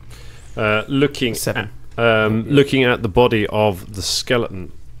 looking Seven. looking at the body of the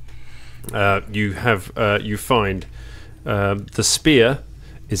skeleton, you find the spear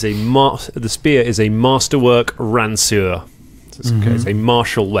is a masterwork ranseur. It's a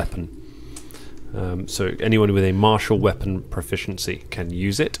martial weapon. So anyone with a martial weapon proficiency can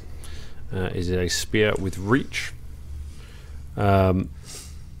use it. Is a spear with reach. And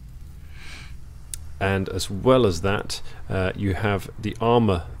as well as that, you have the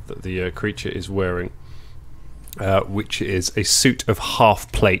armor that the creature is wearing, which is a suit of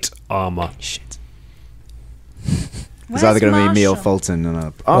half-plate armor. Shit. Where's It's either going to be me or Marshall? Fulton.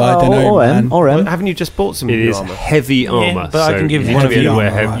 And Well, I don't know, man. Or Well, M. haven't you just bought some It new is armor? heavy armor, but I so can give you need one to of be able you to wear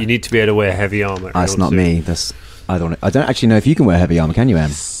armor, heavy. right. You need to be able to wear heavy armor. in That's order not to- me. I don't actually know if you can wear heavy armor. Can you,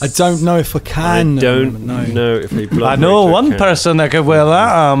 M? I don't know if I I can. don't no. know if a blood I know racer one can. person that could wear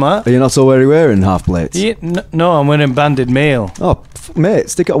that armor. Are you not already wearing half plates? Yeah, no, I'm wearing banded mail. Oh, mate,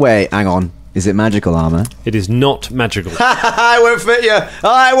 stick it away. Hang on. Is it magical armor? It is not magical. I won't fit you.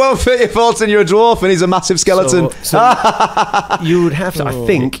 I won't fit you, Fulton. You're a dwarf and he's a massive skeleton. So you would have to. I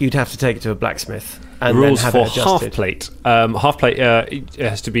think you'd have to take it to a blacksmith and Rules then have for it adjusted. half plate. Half plate. It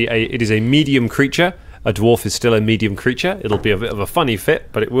has to be it is a medium creature. A dwarf is still a medium creature. It'll be a bit of a funny fit,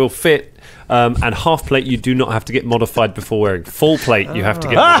 but it will fit. And half plate, you do not have to get modified before wearing. Full plate, you have to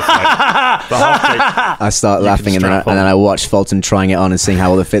get modified. But half plate, I start laughing and then strap on. I watch Fulton trying it on and seeing how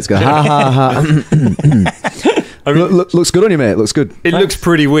all the fits go. Ha ha ha. I mean, Looks good on you, mate. Looks good. it looks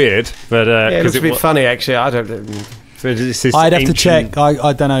pretty weird, but Yeah, it looks a bit wa- funny actually. I don't. this is I'd have to ancient- check.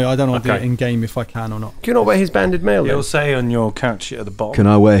 I don't know. I don't know Okay. in game if I can or not. Do you not wear his banded mail? Then? It'll say on your couch sheet at the bottom. Can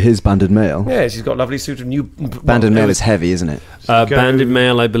I wear his banded mail? Yes, he's got a lovely suit of new. Banded mail is heavy, isn't it? banded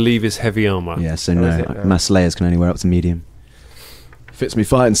mail, I believe, is heavy armor. Yeah, so Oh, no. is it? My slayers can only wear up to medium. Fits me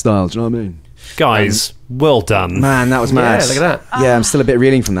fighting style, do you know what I mean? Guys, well done. Man, that was mad. Yeah, look at that. Yeah, I'm still a bit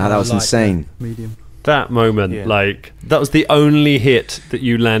reeling from that. That I was like insane. Medium. That moment, Yeah. like that was the only hit that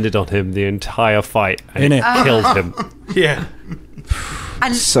you landed on him the entire fight, and it Innit? killed him. Yeah.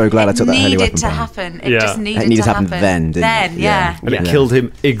 And So glad I took that heli needed weapon to bomb. happen. It Yeah. just needed It needed to to happen then, didn't it? yeah. And it Yeah. killed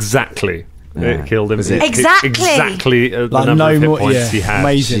him exactly. Yeah. It killed him Was it? Exactly. exactly the Like number no of hit more. points Yeah. he had.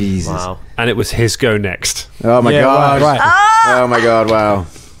 Amazing. Jesus. Wow. And it was his go next. Oh my Yeah, god. right. Oh my god, wow.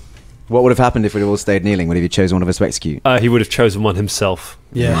 What would have happened if we'd all stayed kneeling? Would have you chosen one of us to execute? He would have chosen one himself.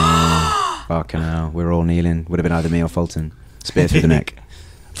 Yeah. Fucking hell, we're all kneeling. Would have been either me or Fulton. Spear through the neck.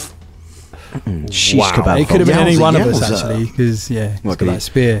 Sheesh Wow. kebab. It could have been any Yowza, one of us yowza. actually, because yeah, What it's could got he- that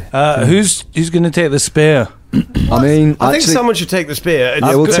spear. Who's going to take the spear? I mean, I think actually, someone should take the spear.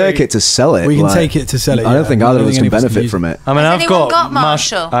 yeah, we'll take it to sell it. We can like, take it to sell it. I don't yeah. think I either don't of us think can any of us benefit use from it. it. I mean, Has I've anyone got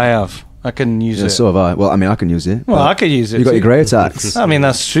Marsh- Marshall? I have. I can use Yeah, it. so have I. Well, I mean, I can use it. Well, but I could use it. you got your too. grey attacks. I mean,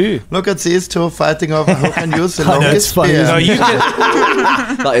 that's true. Look at these two fighting over who can use the I know, longest it's funny, spear. isn't No, it? you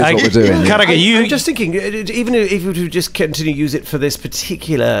can. That is what we're doing. Carragher, I'm just thinking, even if we would just continue to use it for this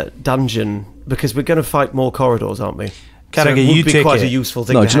particular dungeon, because we're going to fight more corridors, aren't we? So Carragher, it would you be take quite it. a useful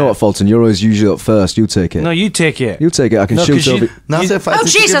thing No, to do you know what, have. Fulton? You're always usually up first. You take it. No, you take it. You take it. I can No, shoot 'cause you- over. Now they're fighting Oh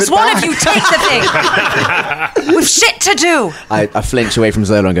to give Jesus! it One back. of you take the thing. We've shit to do. I flinch away from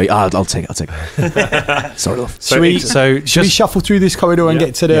Zola and go, I'll take it. Sorry, love. Should we just shuffle through this corridor and Yeah.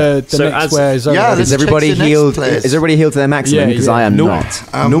 get to the So next as- where Zola Yeah, is? let's Is everybody check the next healed? place. Is everybody healed to their maximum? Yeah, Because yeah. I am Nope.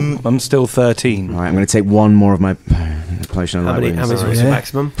 not. nope. I'm still 13. All right, I'm going to take one more of my potion of How light many? How wounds. many was Yeah. the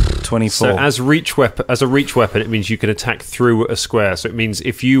maximum? 24. So as a reach weapon, it means you can attack through a square. So it means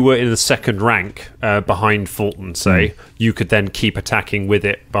if you were in the second rank behind Fulton, say, you could then keep attacking with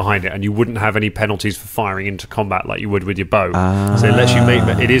it behind it, and you wouldn't have any penalties for firing into combat like you would with your bow. So it lets you make.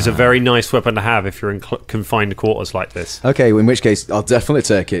 It is a very nice weapon to have if you're in confined quarters like this. Okay, in which case I'll definitely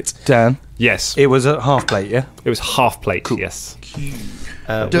take it. Dan, Yes, it was a half plate, yeah? it was half plate. Yes.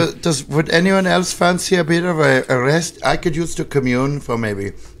 Would anyone else fancy a bit of a rest? I could use to commune for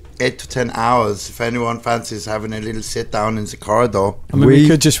maybe 8 to 10 hours if anyone fancies having a little sit down in the corridor. I mean, we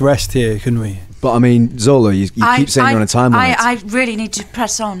could just rest here, couldn't we? But I mean, Zola, you keep saying you're on a time limit. I really need to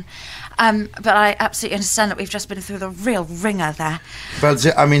press on. But I absolutely understand that we've just been through the real ringer there. Well,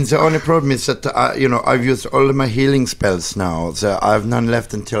 the only problem is that, I've used all of my healing spells now. So I have none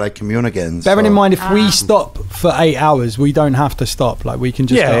left until I commune again. Bearing in mind, if we stop for 8 hours, we don't have to stop. Like, we can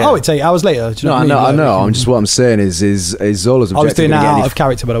just go, oh, it's 8 hours later. Do you know what I mean? No. What I'm saying is Zola's objective. I was doing that out of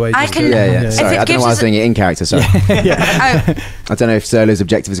character, by the way. I can. Sorry, I don't know why I was doing it in character. Sorry. I don't know if Zola's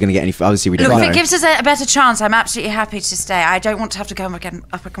objective is going to get any. Obviously, we don't know. Look, if it gives us a better chance, I'm absolutely happy to stay. I don't want to have to go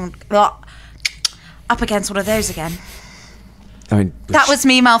up against one of those again. I mean, that was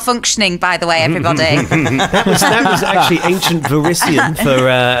me malfunctioning, by the way, everybody. that was actually ancient Varisian for.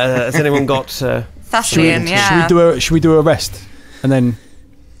 Has anyone got? Thasian, yeah. Should we do a rest, and then?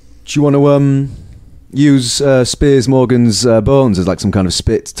 Do you want to use Spears Morgan's bones as like some kind of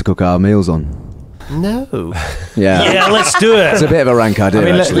spit to cook our meals on? No. Yeah, let's do it. It's a bit of a rank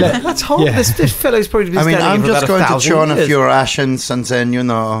idea, actually. That's horrible. Yeah. This fellow's probably been standing I'm for just about going to chew on a years. few rations and then,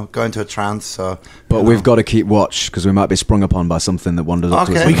 go into a trance. So, but we've got to keep watch because we might be sprung upon by something that wanders up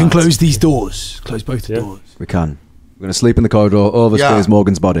to us. We can close these doors. Close both the doors. We can. We're going to sleep in the corridor over Spears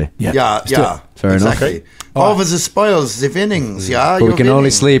Morgan's body. Yeah. Fair enough. Okay. Over the spoils, the winnings, But we can only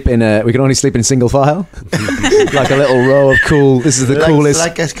sleep in single file, like a little row of cool. This is the coolest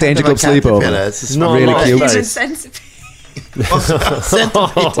Danger Club sleepover. It's not really cute. Human centipede.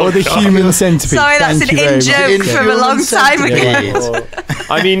 Or the human centipede. Sorry, that's an in-joke from a long time ago.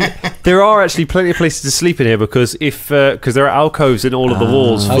 I mean, there are actually plenty of places to sleep in here because because there are alcoves in all of the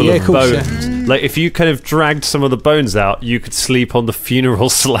walls full of bones. Like if you kind of dragged some of the bones out, you could sleep on the funeral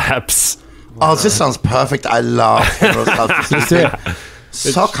slabs. Oh, this sounds perfect. I love funeral slabs.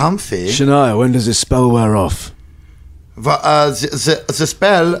 So comfy. Shania, when does this spell wear off? The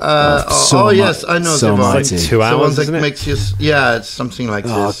spell. Yes, I know so the one. Like 2 hours, the one that isn't it? makes you. It's something like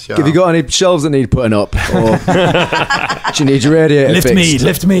this. Yeah. Have you got any shelves that need putting up, or do you need your radiator fixed?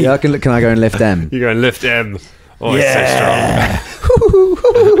 Lift me. Yeah, can I go and lift them? You go and lift M. Oh, it's so strong.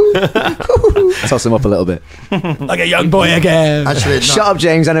 Toss them up a little bit. Like a young boy again. Actually, no. Shut up,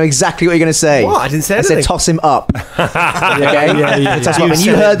 James. I know exactly what you're going to say. What? I didn't say I anything. said toss him up. Okay? Toss him up. And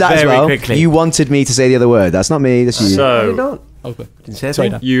you said heard it that as very well. quickly. You wanted me to say the other word. That's not me. That's you. So Didn't say Sorry,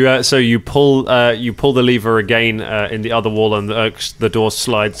 anything. you pull the lever again in the other wall, and the door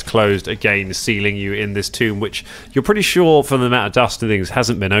slides closed again, sealing you in this tomb, which you're pretty sure, from the amount of dust and things,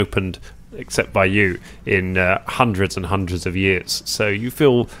 hasn't been opened except by you in hundreds and hundreds of years. So you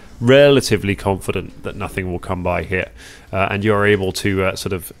feel relatively confident that nothing will come by here, and you're able to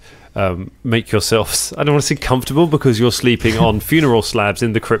make yourselves, I don't want to say comfortable, because you're sleeping on funeral slabs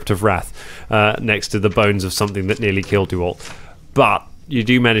in the Crypt of Wrath, next to the bones of something that nearly killed you all. But you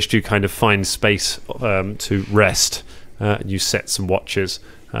do manage to kind of find space to rest. You set some watches,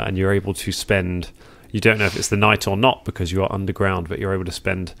 and you're able to spend. You don't know if it's the night or not because you are underground, but you're able to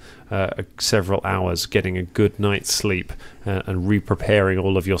spend several hours getting a good night's sleep and re-preparing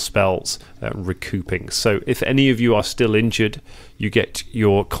all of your spells, recouping. So if any of you are still injured, you get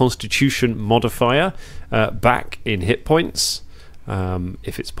your Constitution modifier back in hit points,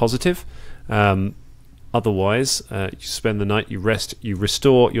 if it's positive. Otherwise, you spend the night, you rest, you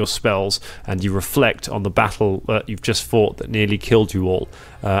restore your spells, and you reflect on the battle that you've just fought that nearly killed you all.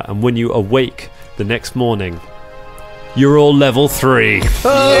 And when you awake the next morning, you're all level 3.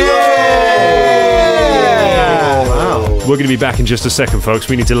 We're going to be back in just a second, folks.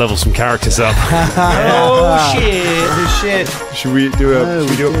 We need to level some characters up. Oh shit! Should we do a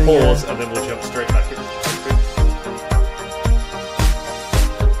pause and then we'll jump straight back in?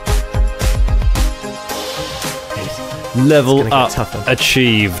 Level up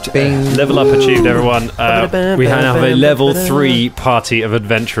achieved. Bing. Level up achieved, everyone. We now have a level 3 party of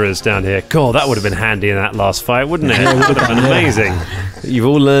adventurers down here. God, that would have been handy in that last fight, wouldn't it? It would have been amazing. You've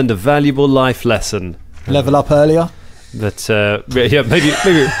all learned a valuable life lesson. Level up earlier. That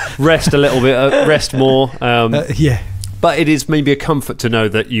maybe rest a little bit, rest more. Yeah. But it is maybe a comfort to know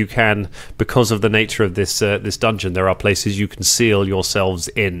that you can, because of the nature of this dungeon, there are places you can seal yourselves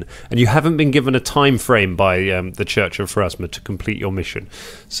in, and you haven't been given a time frame by the Church of Pharasma to complete your mission.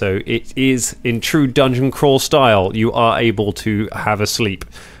 So it is, in true dungeon crawl style, you are able to have a sleep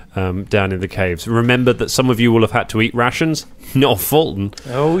down in the caves. Remember that some of you will have had to eat rations. Not Fulton.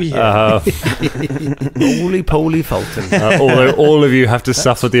 Oh yeah. Holy poly Fulton. Although all of you have to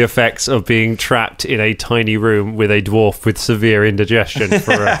suffer the effects of being trapped in a tiny room with a dwarf with severe indigestion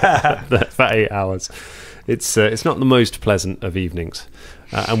for 8 hours. It's not the most pleasant of evenings.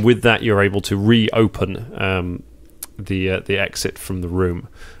 And with that, you're able to reopen the exit from the room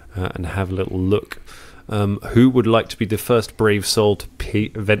and have a little look. Who would like to be the first brave soul to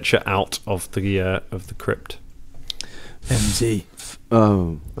venture out of the crypt? MZ.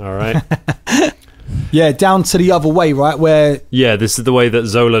 Oh. All right. Yeah, down to the other way, right? Where? Yeah, this is the way that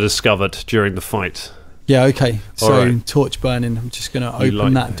Zola discovered during the fight. Yeah, okay. So Alright. torch burning. I'm just going to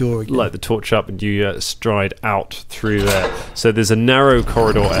open that door again. Light the torch up and you stride out through there. So there's a narrow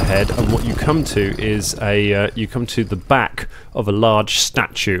corridor ahead, and what you come to is you come to the back of a large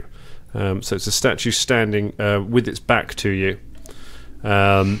statue. So it's a statue standing with its back to you.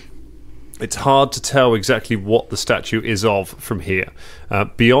 It's hard to tell exactly what the statue is of from here.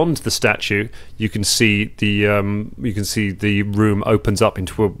 Beyond the statue, you can see the room opens up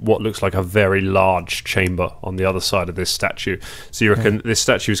into what looks like a very large chamber on the other side of this statue. So you reckon this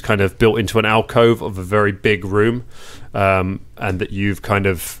statue is kind of built into an alcove of a very big room, and that you've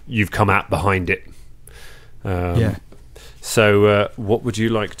come out behind it. So what would you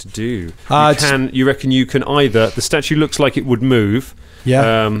like to do? You reckon you can either, the statue looks like it would move.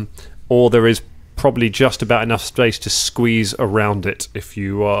 Yeah. Or there is probably just about enough space to squeeze around it if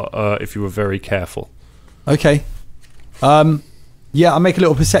you were very careful. Okay. Yeah, I'll make a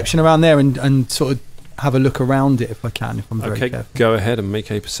little perception around there and sort of have a look around it if I can, if I'm very careful. Okay, go ahead and make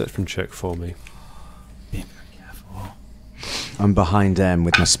a perception check for me. Being very careful. I'm behind them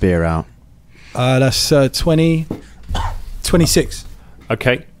with my spear out. That's 26.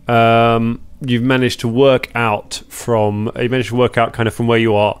 Okay. You've managed to work out kind of from where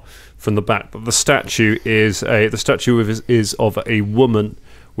you are from the back, but the statue is of a woman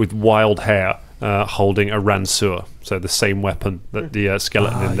with wild hair holding a ranseur, so the same weapon that the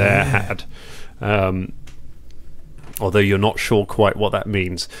skeleton in there had. Although you're not sure quite what that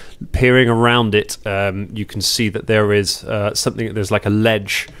means. Peering around it, you can see that there is there's like a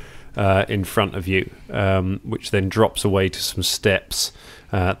ledge in front of you, which then drops away to some steps.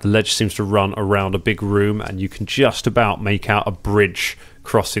 The ledge seems to run around a big room, and you can just about make out a bridge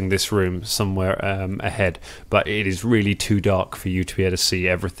crossing this room somewhere ahead, but it is really too dark for you to be able to see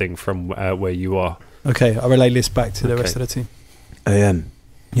everything from where you are. Okay, I'll relay this back to the rest of the team.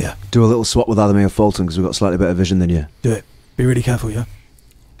 Yeah. Do a little swap with either me or Fulton, because we've got slightly better vision than you. Do it. Be really careful, yeah?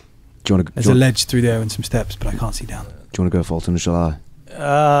 There's a ledge through there and some steps, but I can't see down. Do you want to go, Fulton, or shall I?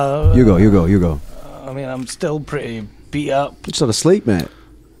 You go. I mean, I'm still pretty beat up. You're just out of sleep, mate.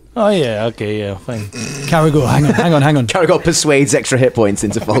 Oh, yeah, okay, yeah, fine. Caragor, hang on. Caragor persuades extra hit points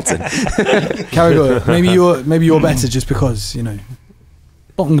into Fulton. Caragor, maybe you're better just because,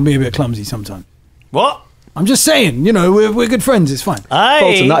 Fulton can be a bit clumsy sometimes. What? I'm just saying, we're good friends, it's fine.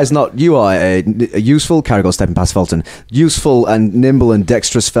 Fulton, that is not... You are a useful... Caragor stepping past Fulton. Useful and nimble and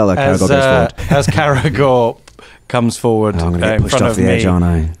dexterous fella, Caragor goes forward. As Caragor comes forward I'm going to get in pushed front off of the edge, me, aren't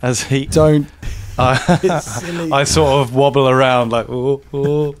I? as he... Don't... I sort of wobble around like, oh.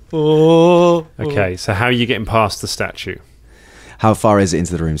 Okay, so how are you getting past the statue? How far is it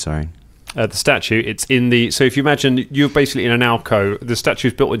into the room, sorry? The statue, it's in the... So if you imagine you're basically in an alcove, the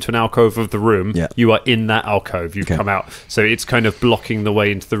statue's built into an alcove of the room, you are in that alcove, you've come out. So it's kind of blocking the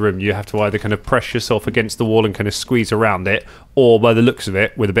way into the room. You have to either kind of press yourself against the wall and kind of squeeze around it, or by the looks of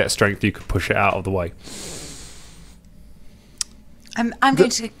it, with a bit of strength, you could push it out of the way. I'm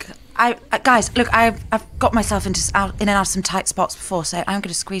going to... guys, look, I've got myself in and out of some tight spots before, so I'm going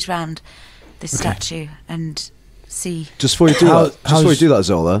to squeeze round this statue and see. Just before you do that,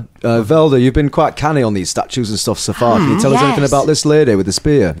 Zola, Velda, you've been quite canny on these statues and stuff so far. Can you tell us anything about this lady with the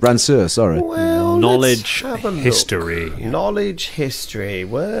spear? Ranseur, sorry. Well, Knowledge history. Knowledge history.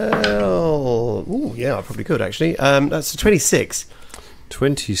 Well, yeah, I probably could actually. That's 26.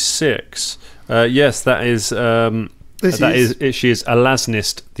 26. Yes, that is. She is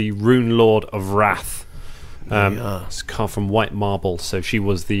Alasnist, the Rune Lord of Wrath. It's carved from white marble. So she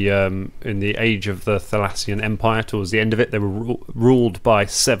was the in the age of the Thalassian Empire. Towards the end of it, they were ruled by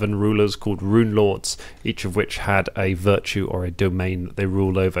 7 rulers called Rune Lords, each of which had a virtue or a domain that they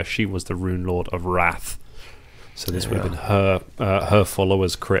ruled over. She was the Rune Lord of Wrath. So this would have been her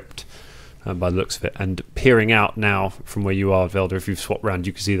follower's crypt. By the looks of it, and peering out now from where you are, Velda, if you've swapped around,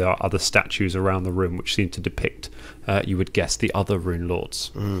 you can see there are other statues around the room which seem to depict, you would guess, the other Rune Lords.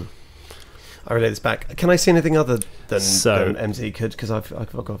 I relay this back. Can I see anything other than MZ could? Because I've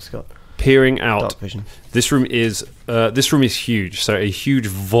obviously got peering out. Dark vision. This room is huge. So a huge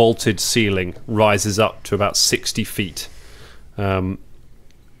vaulted ceiling rises up to about 60 feet. Across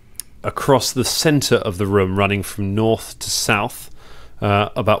the centre of the room, running from north to south,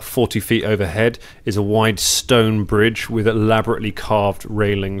 about 40 feet overhead, is a wide stone bridge with elaborately carved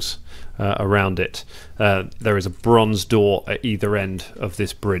railings around it. There is a bronze door at either end of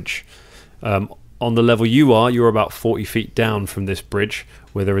this bridge. On the level you're about 40 feet down from this bridge,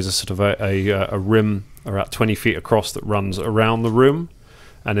 where there is a sort of a rim about 20 feet across that runs around the room.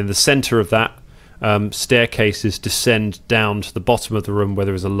 And in the centre of that, staircases descend down to the bottom of the room where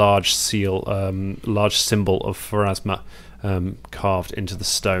there is a large large symbol of Pharasma carved into the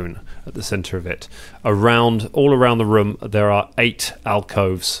stone at the center of it. All around the room, there are 8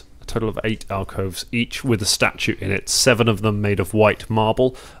 alcoves, a total of 8 alcoves, each with a statue in it, 7 of them made of white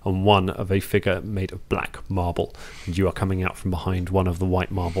marble and 1 of a figure made of black marble. And you are coming out from behind one of the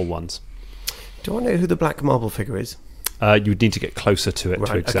white marble ones. Do I know who the black marble figure is? You would need to get closer to it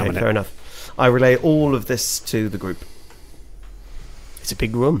to examine it. Fair enough. I relay all of this to the group. It's a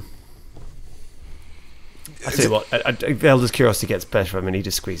big room. I tell you what, Velda's curiosity gets better. I mean, he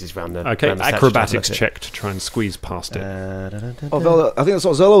just squeezes round the. Okay, round the statue acrobatics to have a look check to try and squeeze past it. Oh, Velda, I think that's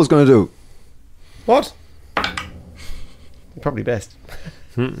what Zola was going to do. What? Probably best.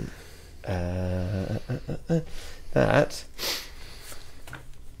 That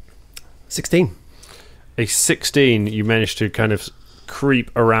 16. A 16, you managed to kind of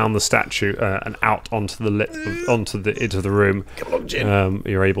creep around the statue and out onto into the room. Come on, Jim.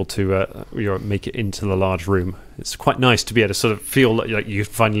 You're able to make it into the large room. It's quite nice to be able to sort of feel like you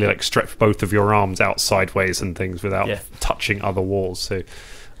finally stretch both of your arms out sideways and things without touching other walls. So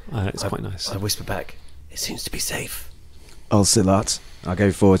it's quite nice. I whisper back, it seems to be safe. I'll sit that. I'll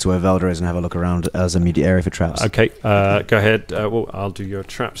go forward to where Velda is and have a look around as immediate area for traps. Okay, go ahead. I'll do your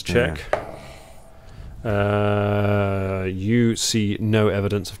traps check. You see no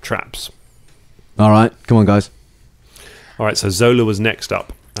evidence of traps. All right, come on, guys. All right, so Zola was next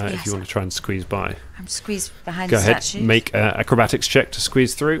up. If you want to try and squeeze by, I'm squeezed behind go the ahead. statue. Make acrobatics check to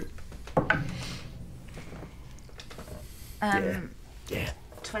squeeze through.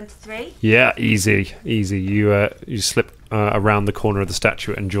 23. Yeah, easy. You slip around the corner of the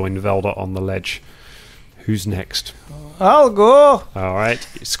statue and join Velda on the ledge. Who's next? I'll go. All right,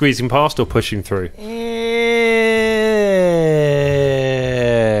 squeezing past or pushing through?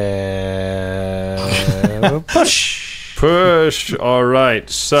 Push. All right.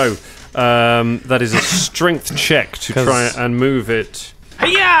 So that is a strength check to try and move it.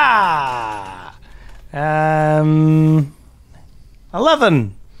 Yeah.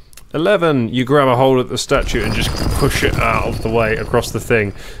 11. 11. You grab a hold of the statue and just push it out of the way across the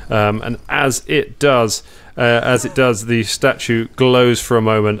thing, and as it does, the statue glows for a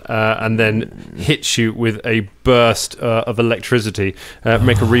moment and then hits you with a burst of electricity.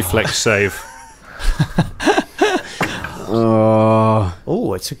 Make a reflex save.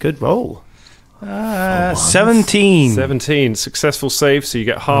 Oh, it's a good roll. 17. 17. Successful save, so you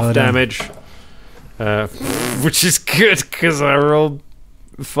get half damage, which is good because I rolled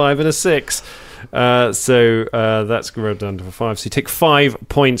 5 and a 6. So that's rolled down to 5. So you take 5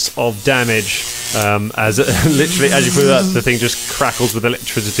 points of damage as literally as you put that, the thing just crackles with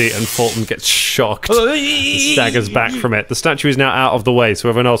electricity and Fulton gets shocked and staggers back from it. The statue is now out of the way, so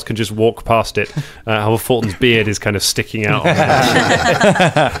everyone else can just walk past it. However, Fulton's beard is kind of sticking out.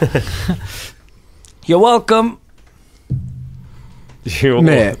 You're welcome.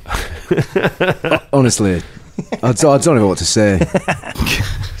 Mate, honestly, I don't know what to say.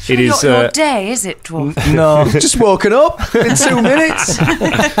 It is your day, is it, Dwarf? No, just woken up in 2 minutes.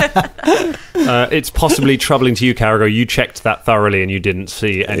 It's possibly troubling to you, Carragher. You checked that thoroughly and you didn't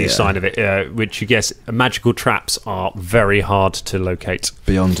see any sign of it, which you guess magical traps are very hard to locate.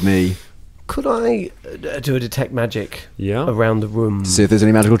 Beyond me. Could I do a detect magic around the room? See if there's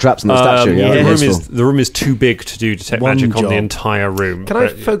any magical traps in the statue. The room is too big to do detect magic on the entire room. Can I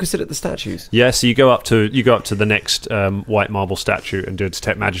focus it at the statues? Yeah, so you go up to the next white marble statue and do a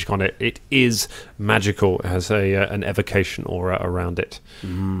detect magic on it. It is magical. It has an evocation aura around it.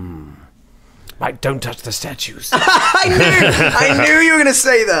 Right, don't touch the statues. I knew you were going to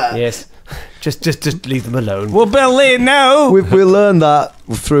say that. Yes. Just leave them alone. We're better late now. We'll learn that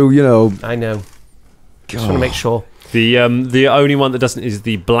through, I know. Just want to make sure. The only one that doesn't is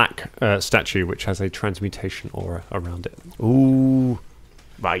the black statue, which has a transmutation aura around it. Ooh.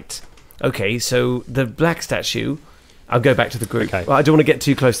 Right. Okay, so the black statue, I'll go back to the group. Okay. Well, I don't want to get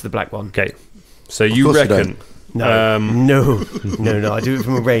too close to the black one. Okay. So you reckon... No, I do it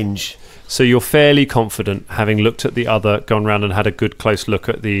from a range. So you're fairly confident, having looked at gone round and had a good close look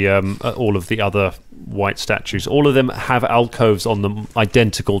at the at all of the other white statues. All of them have alcoves on them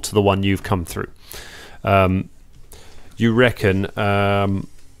identical to the one you've come through. You reckon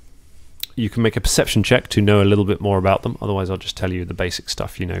you can make a perception check to know a little bit more about them. Otherwise, I'll just tell you the basic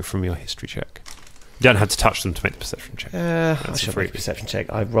stuff you know from your history check. You don't have to touch them to make the perception check. I should make a perception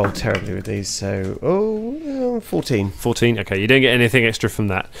check. I've rolled terribly with these, so 14. 14. Okay, you don't get anything extra from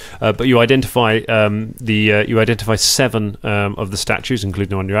that, but you identify you identify 7 of the statues,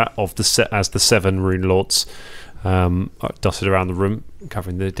 including the one you're at, as the 7 rune lords. dotted around the room,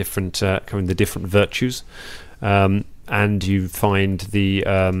 covering the different virtues, and you find the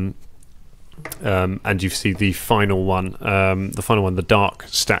and you see the final one, the dark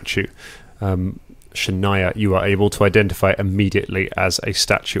statue. Shania, you are able to identify immediately as a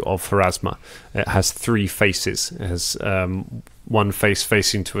statue of Pharasma. It has 3 faces. It has one face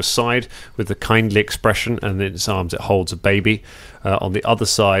facing to a side with a kindly expression, and in its arms it holds a baby. On the other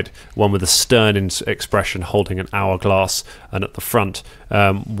side, one with a stern expression holding an hourglass, and at the front,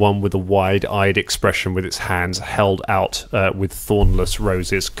 one with a wide-eyed expression with its hands held out with thornless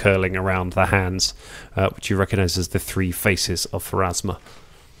roses curling around the hands, which you recognize as the 3 faces of Pharasma.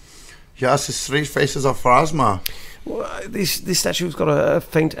 Yes, it's 3 faces of Pharasma. Well, this statue's got a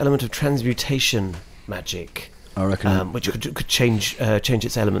faint element of transmutation magic. I reckon. Which could change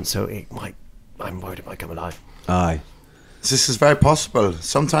its element, so I'm worried it might come alive. Aye. This is very possible.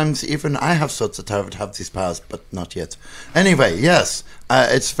 Sometimes even I have thought that I would have these powers, but not yet. Anyway, yes,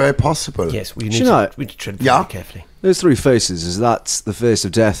 it's very possible. Yes, we need to tread very carefully. Those 3 faces, is that the face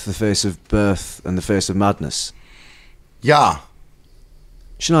of death, the face of birth, and the face of madness? Yeah.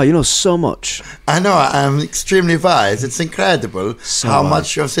 Shania, you know so much. I know, I'm extremely wise. It's incredible how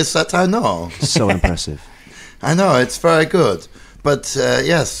much of this that I know. So impressive. I know, it's very good. But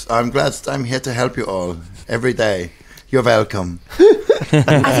yes, I'm glad that I'm here to help you all every day. You're welcome.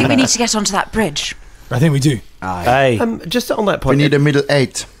 I think we need to get onto that bridge. I think we do. Aye. Just on that point, we need a middle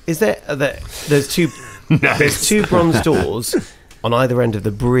 8. Is there's 2 there's 2 bronze doors on either end of the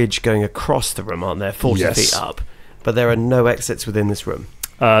bridge going across the room, aren't there? 40 feet up. But there are no exits within this room.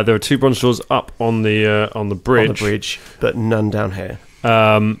 There are 2 bronze doors up on the bridge. On the bridge, but none down here.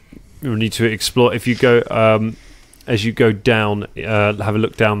 You'll need to explore. If you go, as you go down, have a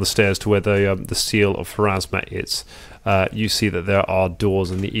look down the stairs to where the seal of Pharasma is. You see that there are doors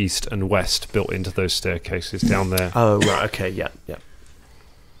in the east and west built into those staircases down there. Oh, right. Okay. Yeah.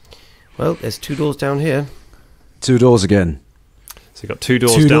 Well, there's 2 doors down here. 2 doors again. So you've got 2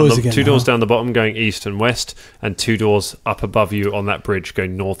 doors doors down the bottom going east and west, and 2 doors up above you on that bridge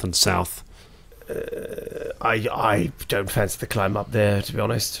going north and south. I don't fancy the climb up there, to be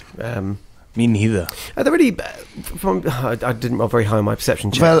honest. Me neither. Are they really? I didn't roll very high on my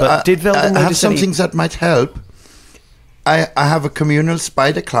perception check. Well, but did Velden I have notice some things that might help. I have a communal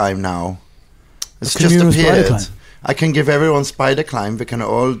spider climb now. It's just appeared. I can give everyone spider climb. We can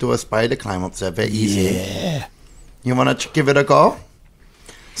all do a spider climb up there very easily. Yeah. You want to give it a go?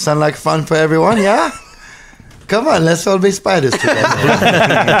 Sound like fun for everyone, yeah? Come on, let's all be spiders together.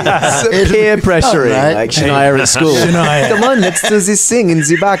 Peer pressuring, right? like Shania at school. Come on, let's do this thing in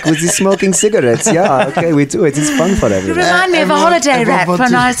the back with the smoking cigarettes. Yeah, okay, we do it. It's fun for You everyone. remind me of a holiday rep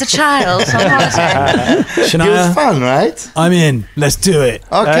when I was a child on holiday. It was Shania, fun, right? I'm in. Let's do it.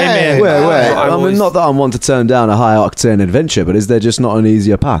 Okay. Wait. I mean, not that I want to turn down a high octane adventure, but is there just not an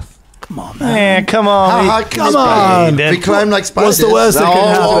easier path? Come on, man. Come on. How hard can Come this be? on. We climb like spiders. What's the worst that can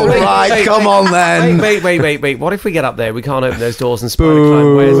happen? Right, come on then. Wait. What if we get up there? We can't open those doors and spider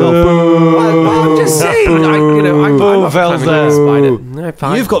climb ways off. I'm just saying. I'm not climbing like a spider. No,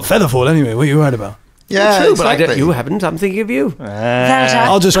 fine. You've got featherfall anyway. What are you worried about? Yeah, True, exactly. but you haven't. I'm thinking of you.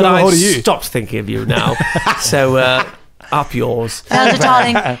 I'll just But grab a hold I've of you. stopped thinking of you now. So up yours. Elder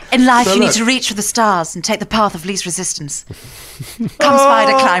darling, in life So you need look. to reach for the stars and take the path of least resistance. Come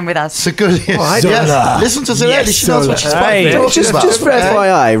spider climb with us. It's a good idea. Zola. Yes. Listen to the lady. She knows what she's talking about. Just for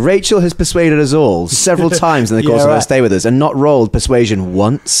FYI, Rachel has persuaded us all several times in the course of her stay with us and not rolled persuasion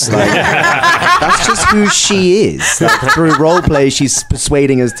once. Like, that's just who she is. Like, through role play, she's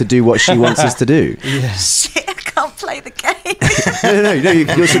persuading us to do what she wants us to do. Shit, I can't play the game. No,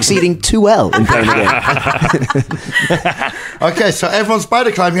 you're succeeding too well in playing the game. Okay, so everyone's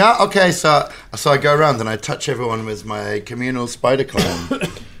spider climb, yeah? Okay, so I go around and I touch everyone with my communal spider climb.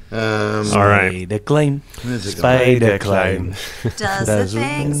 All right. Spider climb. Where's it Spider climb. Does the There's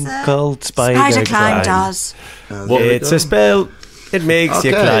things one called spider spider climb does. It's a spell. It makes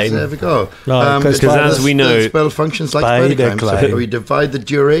you Okay, so climb. there we go. Because as we know- the spell functions like Spider spider climb. So climb. we divide the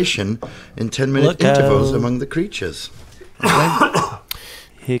duration in 10-minute Look intervals out. among the creatures.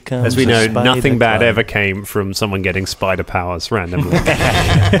 Here comes As we a know, spider nothing bad climb. ever came from someone getting spider powers randomly.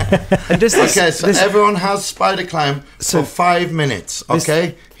 And does this, Okay, so everyone has spider climb for 5 minutes.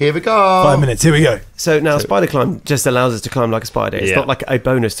 Okay, here we go. 5 minutes. Here we go. so now spider climb just allows us to climb like a spider. It's Yeah. not like a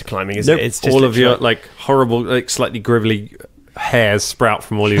bonus to climbing, is Nope, it? It's just all of your literally- horrible, slightly gribbly hairs sprout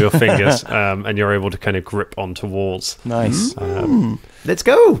from all of your fingers, and you're able to kind of grip onto walls. Nice. Let's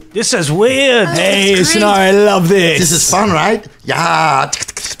go. This is weird. Hey, great. Shania, I love this. This is fun, right? Yeah.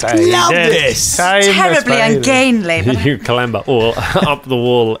 Love this. Terribly ungainly. But You clamber all up the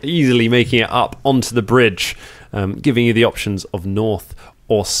wall, easily making it up onto the bridge. giving you the options of north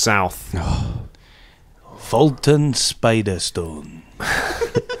or south. Fulton Spiderstone.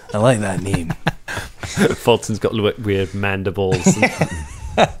 I like that name. Fulton's got weird mandibles.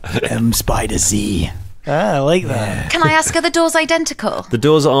 Spider Z. I like that. Can I ask, are the doors identical? The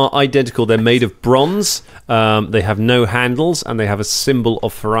doors are identical. They're made of bronze. They have no handles, and they have a symbol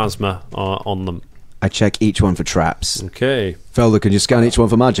of Pharasma on them. I check each one for traps. Okay. Felder, can you scan each one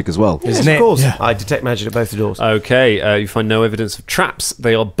for magic as well? Yes, of course. Yeah. I detect magic at both the doors. Okay, you find no evidence of traps.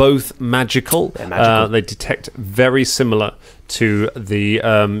 They are both magical. They're magical. They detect very similar to the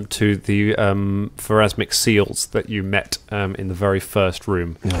Pharasmic seals that you met in the very first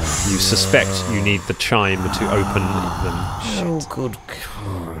room. You suspect you need the chime to open them. Oh, good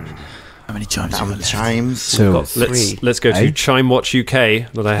God. How many chimes? How many chimes? So let's go to Chime Watch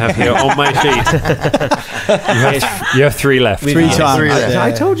UK that I have here on my sheet. you have 3 left. 3 times.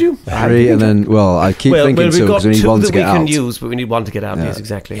 I told you. 3, and then I keep thinking 2 because we need 1 to get out. We can use, but we need 1 to get out. Yeah. Yes,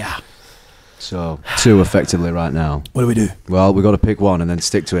 exactly. Yeah. So 2 effectively right now. What do we do? Well, we've got to pick one and then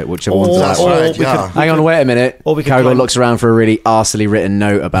stick to it, whichever one's That's right, yeah. Hang on, wait a minute. Caragor looks around for a really arsily written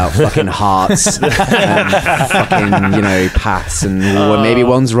note about fucking hearts and fucking, paths, and maybe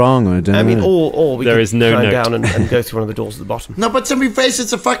one's wrong. I don't know. Or we there could is no climb note. down and go through one of the doors at the bottom. No, but to be face,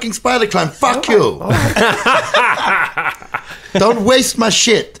 it's a fucking spider climb. Fuck you. Don't waste my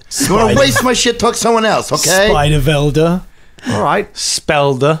shit. You want to waste my shit, talk to someone else, okay? Spider-Velda. All right.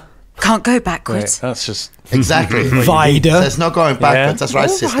 Spelder. Can't go backwards. Wait, that's just... Exactly. Vida. There's no going backwards. Yeah. That's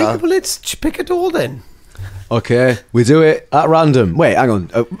right, sister. Right, well, let's pick a door then. Okay, we do it at random. Wait, hang on.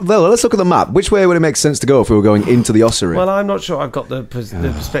 Well, let's look at the map. Which way would it make sense to go if we were going into the ossuary? Well, I'm not sure I've got the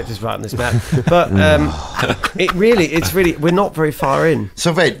perspectives right on this map, but it's really we're not very far in.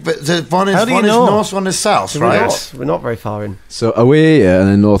 So wait, but one is How do you know? north, one is south, right? We're not very far in. So are we here, and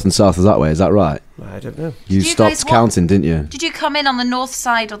then north and south is that way? Is that right? I don't know. You stopped counting, didn't you? Did you come in on the north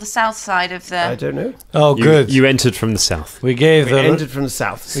side or the south side of the... I don't know. Oh, good. You entered from the south. We entered from the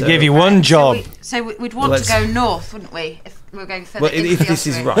south. We gave you one job. So we'd want to go north, wouldn't we? If we were going further Well, into if the this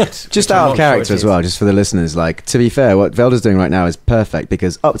is ossuary? right. Just out of character as well, just for the listeners. Like, to be fair, what Velda's doing right now is perfect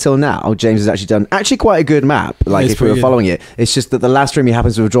because up till now, James has actually done quite a good map. Like, It's if we were pretty following it, it's just that the last room he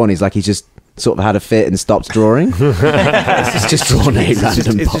happens to have drawn, he's like he's just sort of had a fit and stopped drawing. It's just drawn a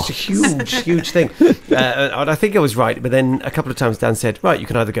random It's just a huge thing. And I think I was right, but then a couple of times Dan said, "Right, you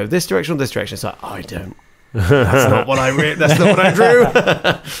can either go this direction or this direction." So I don't. That's not what I That's not what I drew.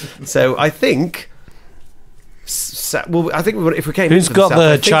 So I think. I think if we came. Who's into got the south, the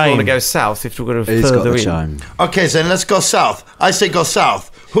I think we chime? want to go south if we're going to He's further got the in. chime. Okay, so then let's go south. I say go south.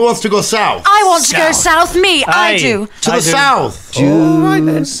 Who wants to go south? I want to go south. Me, I do. To the south.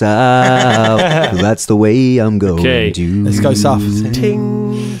 Due south. That's the way I'm going. Okay. Let's go south.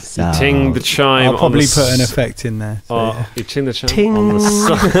 Ting. South. Ting the chime. I'll probably on the put an effect in there. you ting the chime Ting. on the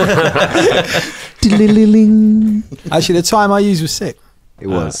Diddly-ling. Actually, the time I used was 6. It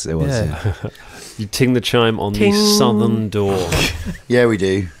was. Yeah. You ting the chime on Ting. the southern door. Yeah, we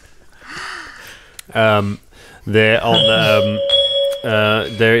do. There on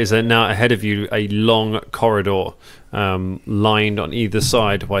there is now ahead of you a long corridor lined on either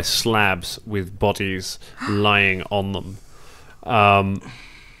side by slabs with bodies lying on them.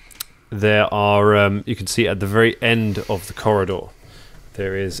 There are you can see at the very end of the corridor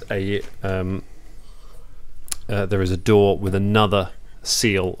there is a door with another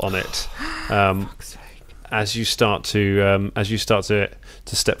seal on it. As you start to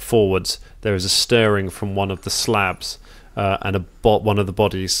step forwards, there is a stirring from one of the slabs, and one of the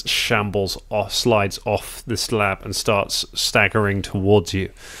bodies slides off the slab and starts staggering towards you.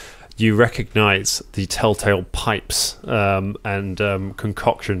 You recognise the telltale pipes and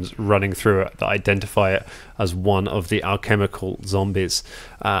concoctions running through it that identify it as one of the alchemical zombies.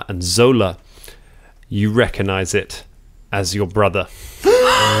 And Zola, you recognise it as your brother.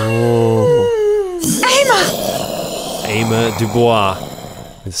 Aymer Dubois,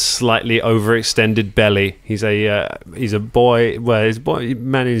 with slightly overextended belly. He's a boy. Well, he's a boy,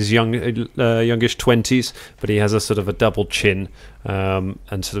 man in his youngish 20s, but he has a sort of a double chin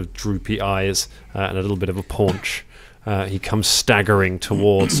and sort of droopy eyes and a little bit of a paunch. He comes staggering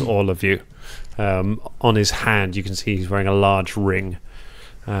towards all of you. On his hand, you can see he's wearing a large ring.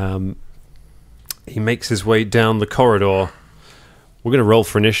 He makes his way down the corridor. We're going to roll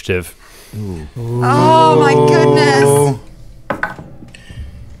for initiative. Ooh. Oh my goodness!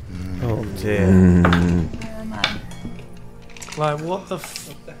 Oh dear. Like, what the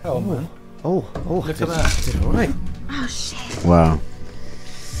hell, man? Oh, look at that. Did all right. Oh shit! Wow.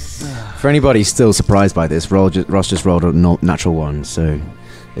 For anybody still surprised by this, Ross just rolled a natural one, so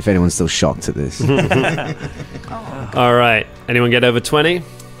If anyone's still shocked at this. All right. Anyone get over 20?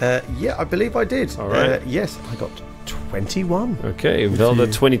 Yeah, I believe I did. All right. Yes, I got 21. Okay,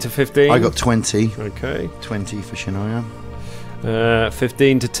 Velda 20 to 15. I got 20. Okay. 20 for Shania.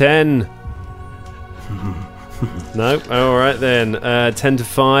 15 to 10. No. All right then. 10 to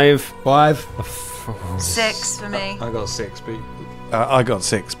 5. 5. 6 for me. I got 6, but I got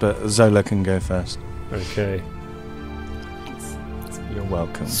 6, but Zola can go first. Okay. You're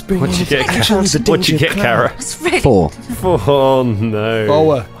welcome. What'd you get, Kara? It's really 4. Oh no.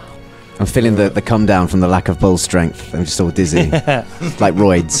 4. I'm feeling the come down from the lack of bull strength. I'm just all dizzy, like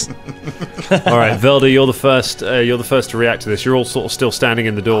roids. All right, Velda, you're the first. You're the first to react to this. You're all sort of still standing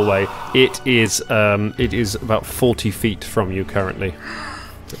in the doorway. It is about 40 feet from you currently.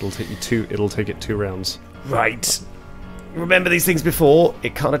 It'll take it 2 rounds. Right. Remember these things before.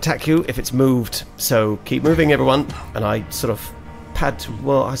 It can't attack you if it's moved. So keep moving, everyone. And I sort of I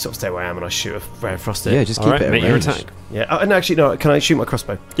sort of stay where I am and I shoot a ray of frost. Yeah, just keep it at make your range. attack. Yeah. And actually, no. Can I shoot my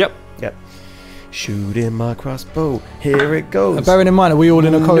crossbow? Yep. Shooting my crossbow. Here it goes. Bearing in mind, are we all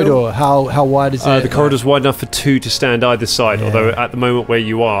in a corridor? How wide is it? The corridor's wide enough for 2 to stand either side, although at the moment where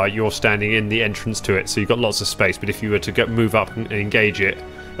you are, you're standing in the entrance to it, so you've got lots of space, but if you were to move up and engage it,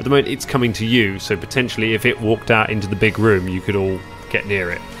 at the moment it's coming to you, so potentially if it walked out into the big room, you could all get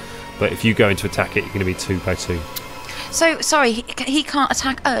near it. But if you go in to attack it, you're going to be 2 by 2. So, sorry, he can't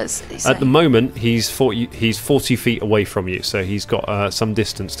attack us. At the moment, he's 40 feet away from you, so he's got some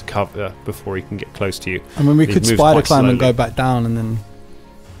distance to cover before he can get close to you. I mean, we He could moves spider quite climb and slowly. go back down, and then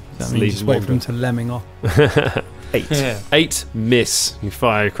that means leaves just him wait for him longer. to lemming off. 8. Yeah. 8 miss. You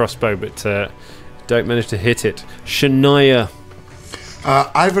fire a crossbow, but don't manage to hit it. Shania.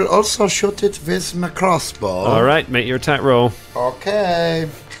 I will also shoot it with my crossbow. All right, make your attack roll. Okay.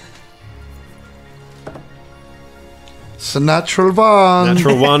 It's a natural 1.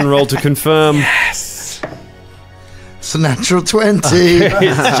 Natural 1, roll to confirm. It's a natural 20. If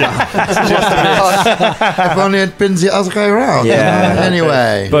only it had been the other way around. Yeah.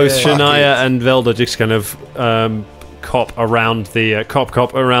 Anyway. Both Fuck Shania and Velda just kind of cop around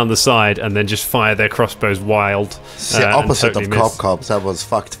the side and then just fire their crossbows wild. It's the and opposite totally of miss. cops. That was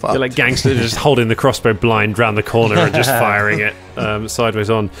fucked. They're like gangsters just holding the crossbow blind round the corner and just firing it sideways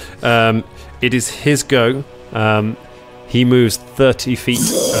on. It is his go. He moves 30 feet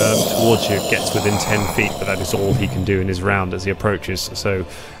towards you, gets within 10 feet, but that is all he can do in his round as he approaches. So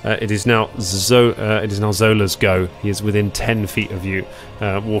it is now Zola's go. He is within 10 feet of you,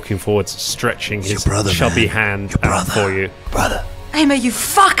 walking forwards, stretching his chubby hand out for you. Emma, you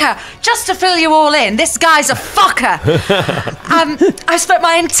fucker! Just to fill you all in, this guy's a fucker! I've spent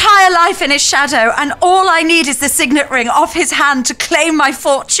my entire life in his shadow, and all I need is the signet ring off his hand to claim my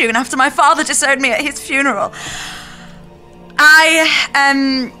fortune after my father disowned me at his funeral.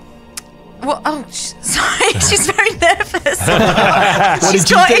 Sorry, she's very nervous. She's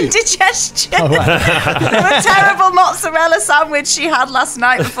got indigestion. From a terrible mozzarella sandwich she had last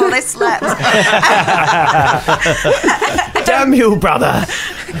night before they slept. Damn you, brother!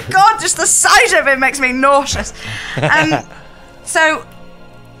 God, just the sight of it makes me nauseous. So,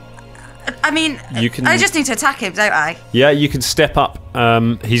 I mean, I just need to attack him, don't I? Yeah, you can step up.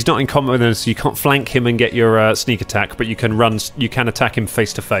 He's not in combat with us, so you can't flank him and get your sneak attack, but you can attack him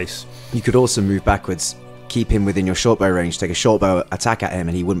face to face. You could also move backwards, keep him within your short bow range, take a short bow attack at him,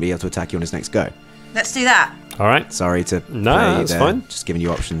 and he wouldn't be able to attack you on his next go. Let's do that. All right. Sorry to No, play that's there. fine. Just giving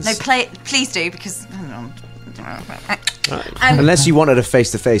you options. No, please do, because... Unless you wanted a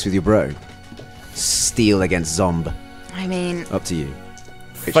face-to-face with your bro. Steel against Zomb. I mean... Up to you.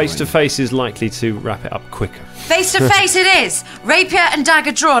 Face to face is likely to wrap it up quicker. Face to face it is! Rapier and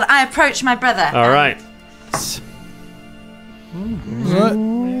dagger drawn, I approach my brother. All right.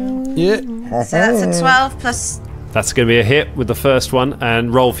 Yeah. So that's a 12 plus... That's going to be a hit with the first one,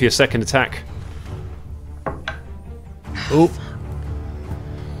 and roll for your second attack. Oh.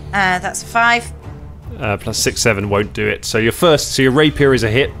 That's a 5. Plus 6, 7 won't do it. So your rapier is a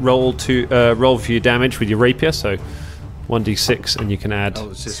hit. Roll for your damage with your rapier. So 1d6, and you can add.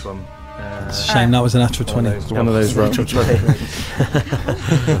 Oh, it's this one. It's a shame that was a natural 20. One of those rolls. 2.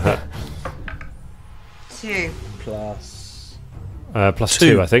 Plus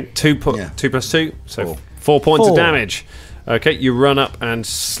 2, I think. 2 plus 2, so 4 points of damage. Okay, you run up and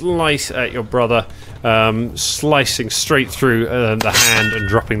slice at your brother, slicing straight through the hand and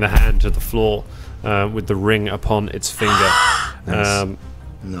dropping the hand to the floor with the ring upon its finger. Nice.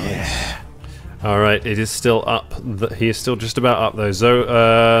 Yeah. All right, it is still up. He is still just about up, though.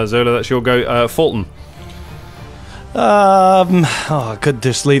 Zola, that's your go. Fulton. I could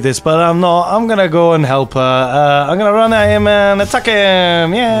just leave this, but I'm not. I'm gonna go and help her. I'm gonna run at him and attack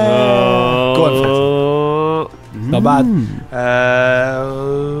him. Yeah. Go on, Not bad.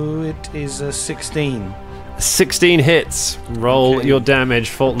 It is a 16. 16 hits. Roll your damage.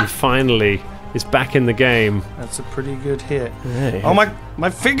 Fulton finally is back in the game. That's a pretty good hit. Hey. Oh, my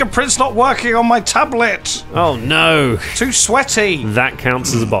fingerprint's not working on my tablet. Oh, no. Too sweaty. That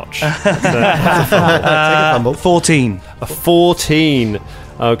counts as a botch. Take a fumble. 14. A 14.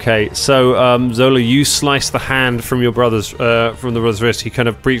 Okay, so Zola, you slice the hand from your brother's from the brother's wrist. He kind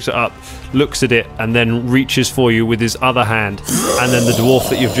of reaches it up, looks at it, and then reaches for you with his other hand. And then the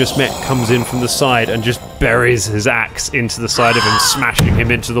dwarf that you've just met comes in from the side and just buries his axe into the side of him, smashing him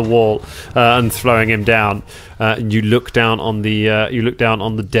into the wall and throwing him down. You look down on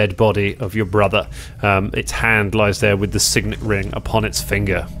the dead body of your brother. Its hand lies there with the signet ring upon its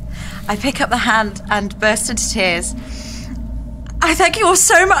finger. I pick up the hand and burst into tears. I thank you all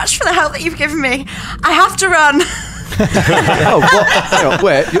so much for the help that you've given me. I have to run. Hang on,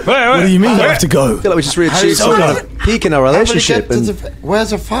 wait. What do you mean you have to go? I feel like we just reachieved some kind of peak in our relationship.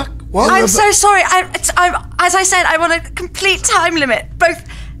 Where's the fuck? What? I'm so sorry. As I said, I'm on a complete time limit, both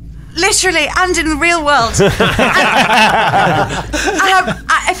literally and in the real world. If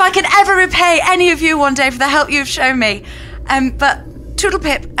I can ever repay any of you one day for the help you've shown me, but toodle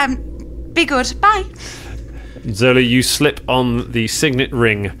pip, be good. Bye. Zola, you slip on the signet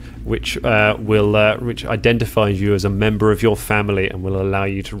ring, which identifies you as a member of your family and will allow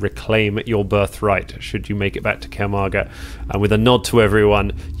you to reclaim your birthright should you make it back to Camarga. And with a nod to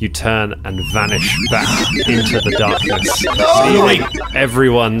everyone, you turn and vanish back into the darkness. Leaving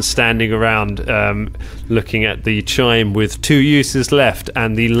everyone standing around looking at the chime with 2 uses left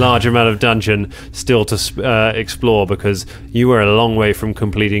and the large amount of dungeon still to explore, because you were a long way from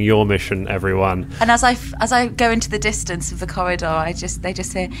completing your mission, everyone. And as I go into the distance of the corridor, they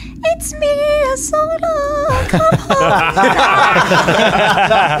just say, "It's me, Zola, come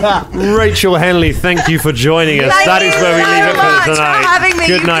home." Rachel Henley, thank you for joining us. Thank that is where we you leave it so for much tonight. for having me,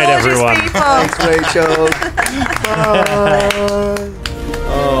 Good you night, gorgeous everyone. people. Thanks, Rachel. Bye.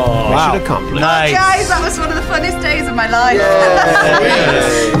 Wow. Mission accomplished. Nice. Guys, that was one of the funnest days of my life.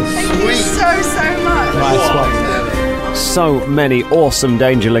 Thank you so much. Nice one. So many awesome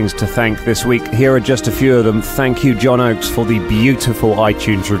Dangerlings to thank this week. Here are just a few of them. Thank you, John Oakes, for the beautiful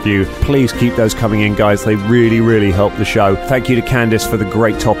iTunes review. Please keep those coming in, guys. They really, really help the show. Thank you to Candice for the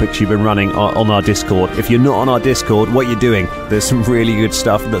great topics you've been running on our Discord. If you're not on our Discord, what you're doing, there's some really good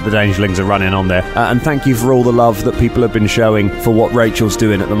stuff that the Dangerlings are running on there. And thank you for all the love that people have been showing for what Rachel's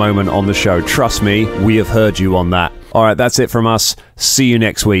doing at the moment on the show. Trust me, we have heard you on that. All right, that's it from us. See you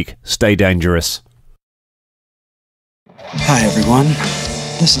next week. Stay dangerous. Hi everyone,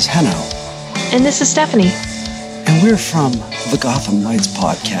 this is Henno. And this is Stephanie. And we're from the Gotham Lights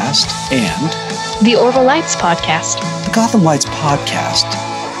podcast and the Orville Lights podcast. The Gotham Lights podcast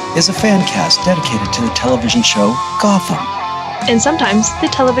is a fan cast dedicated to the television show Gotham. And sometimes the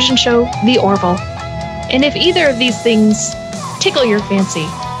television show The Orville. And if either of these things tickle your fancy,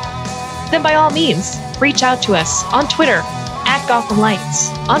 then by all means, reach out to us on Twitter at Gotham Lights,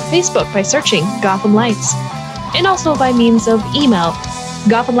 on Facebook by searching Gotham Lights, and also by means of email,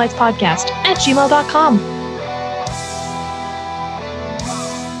 gothamlightspodcast@gmail.com.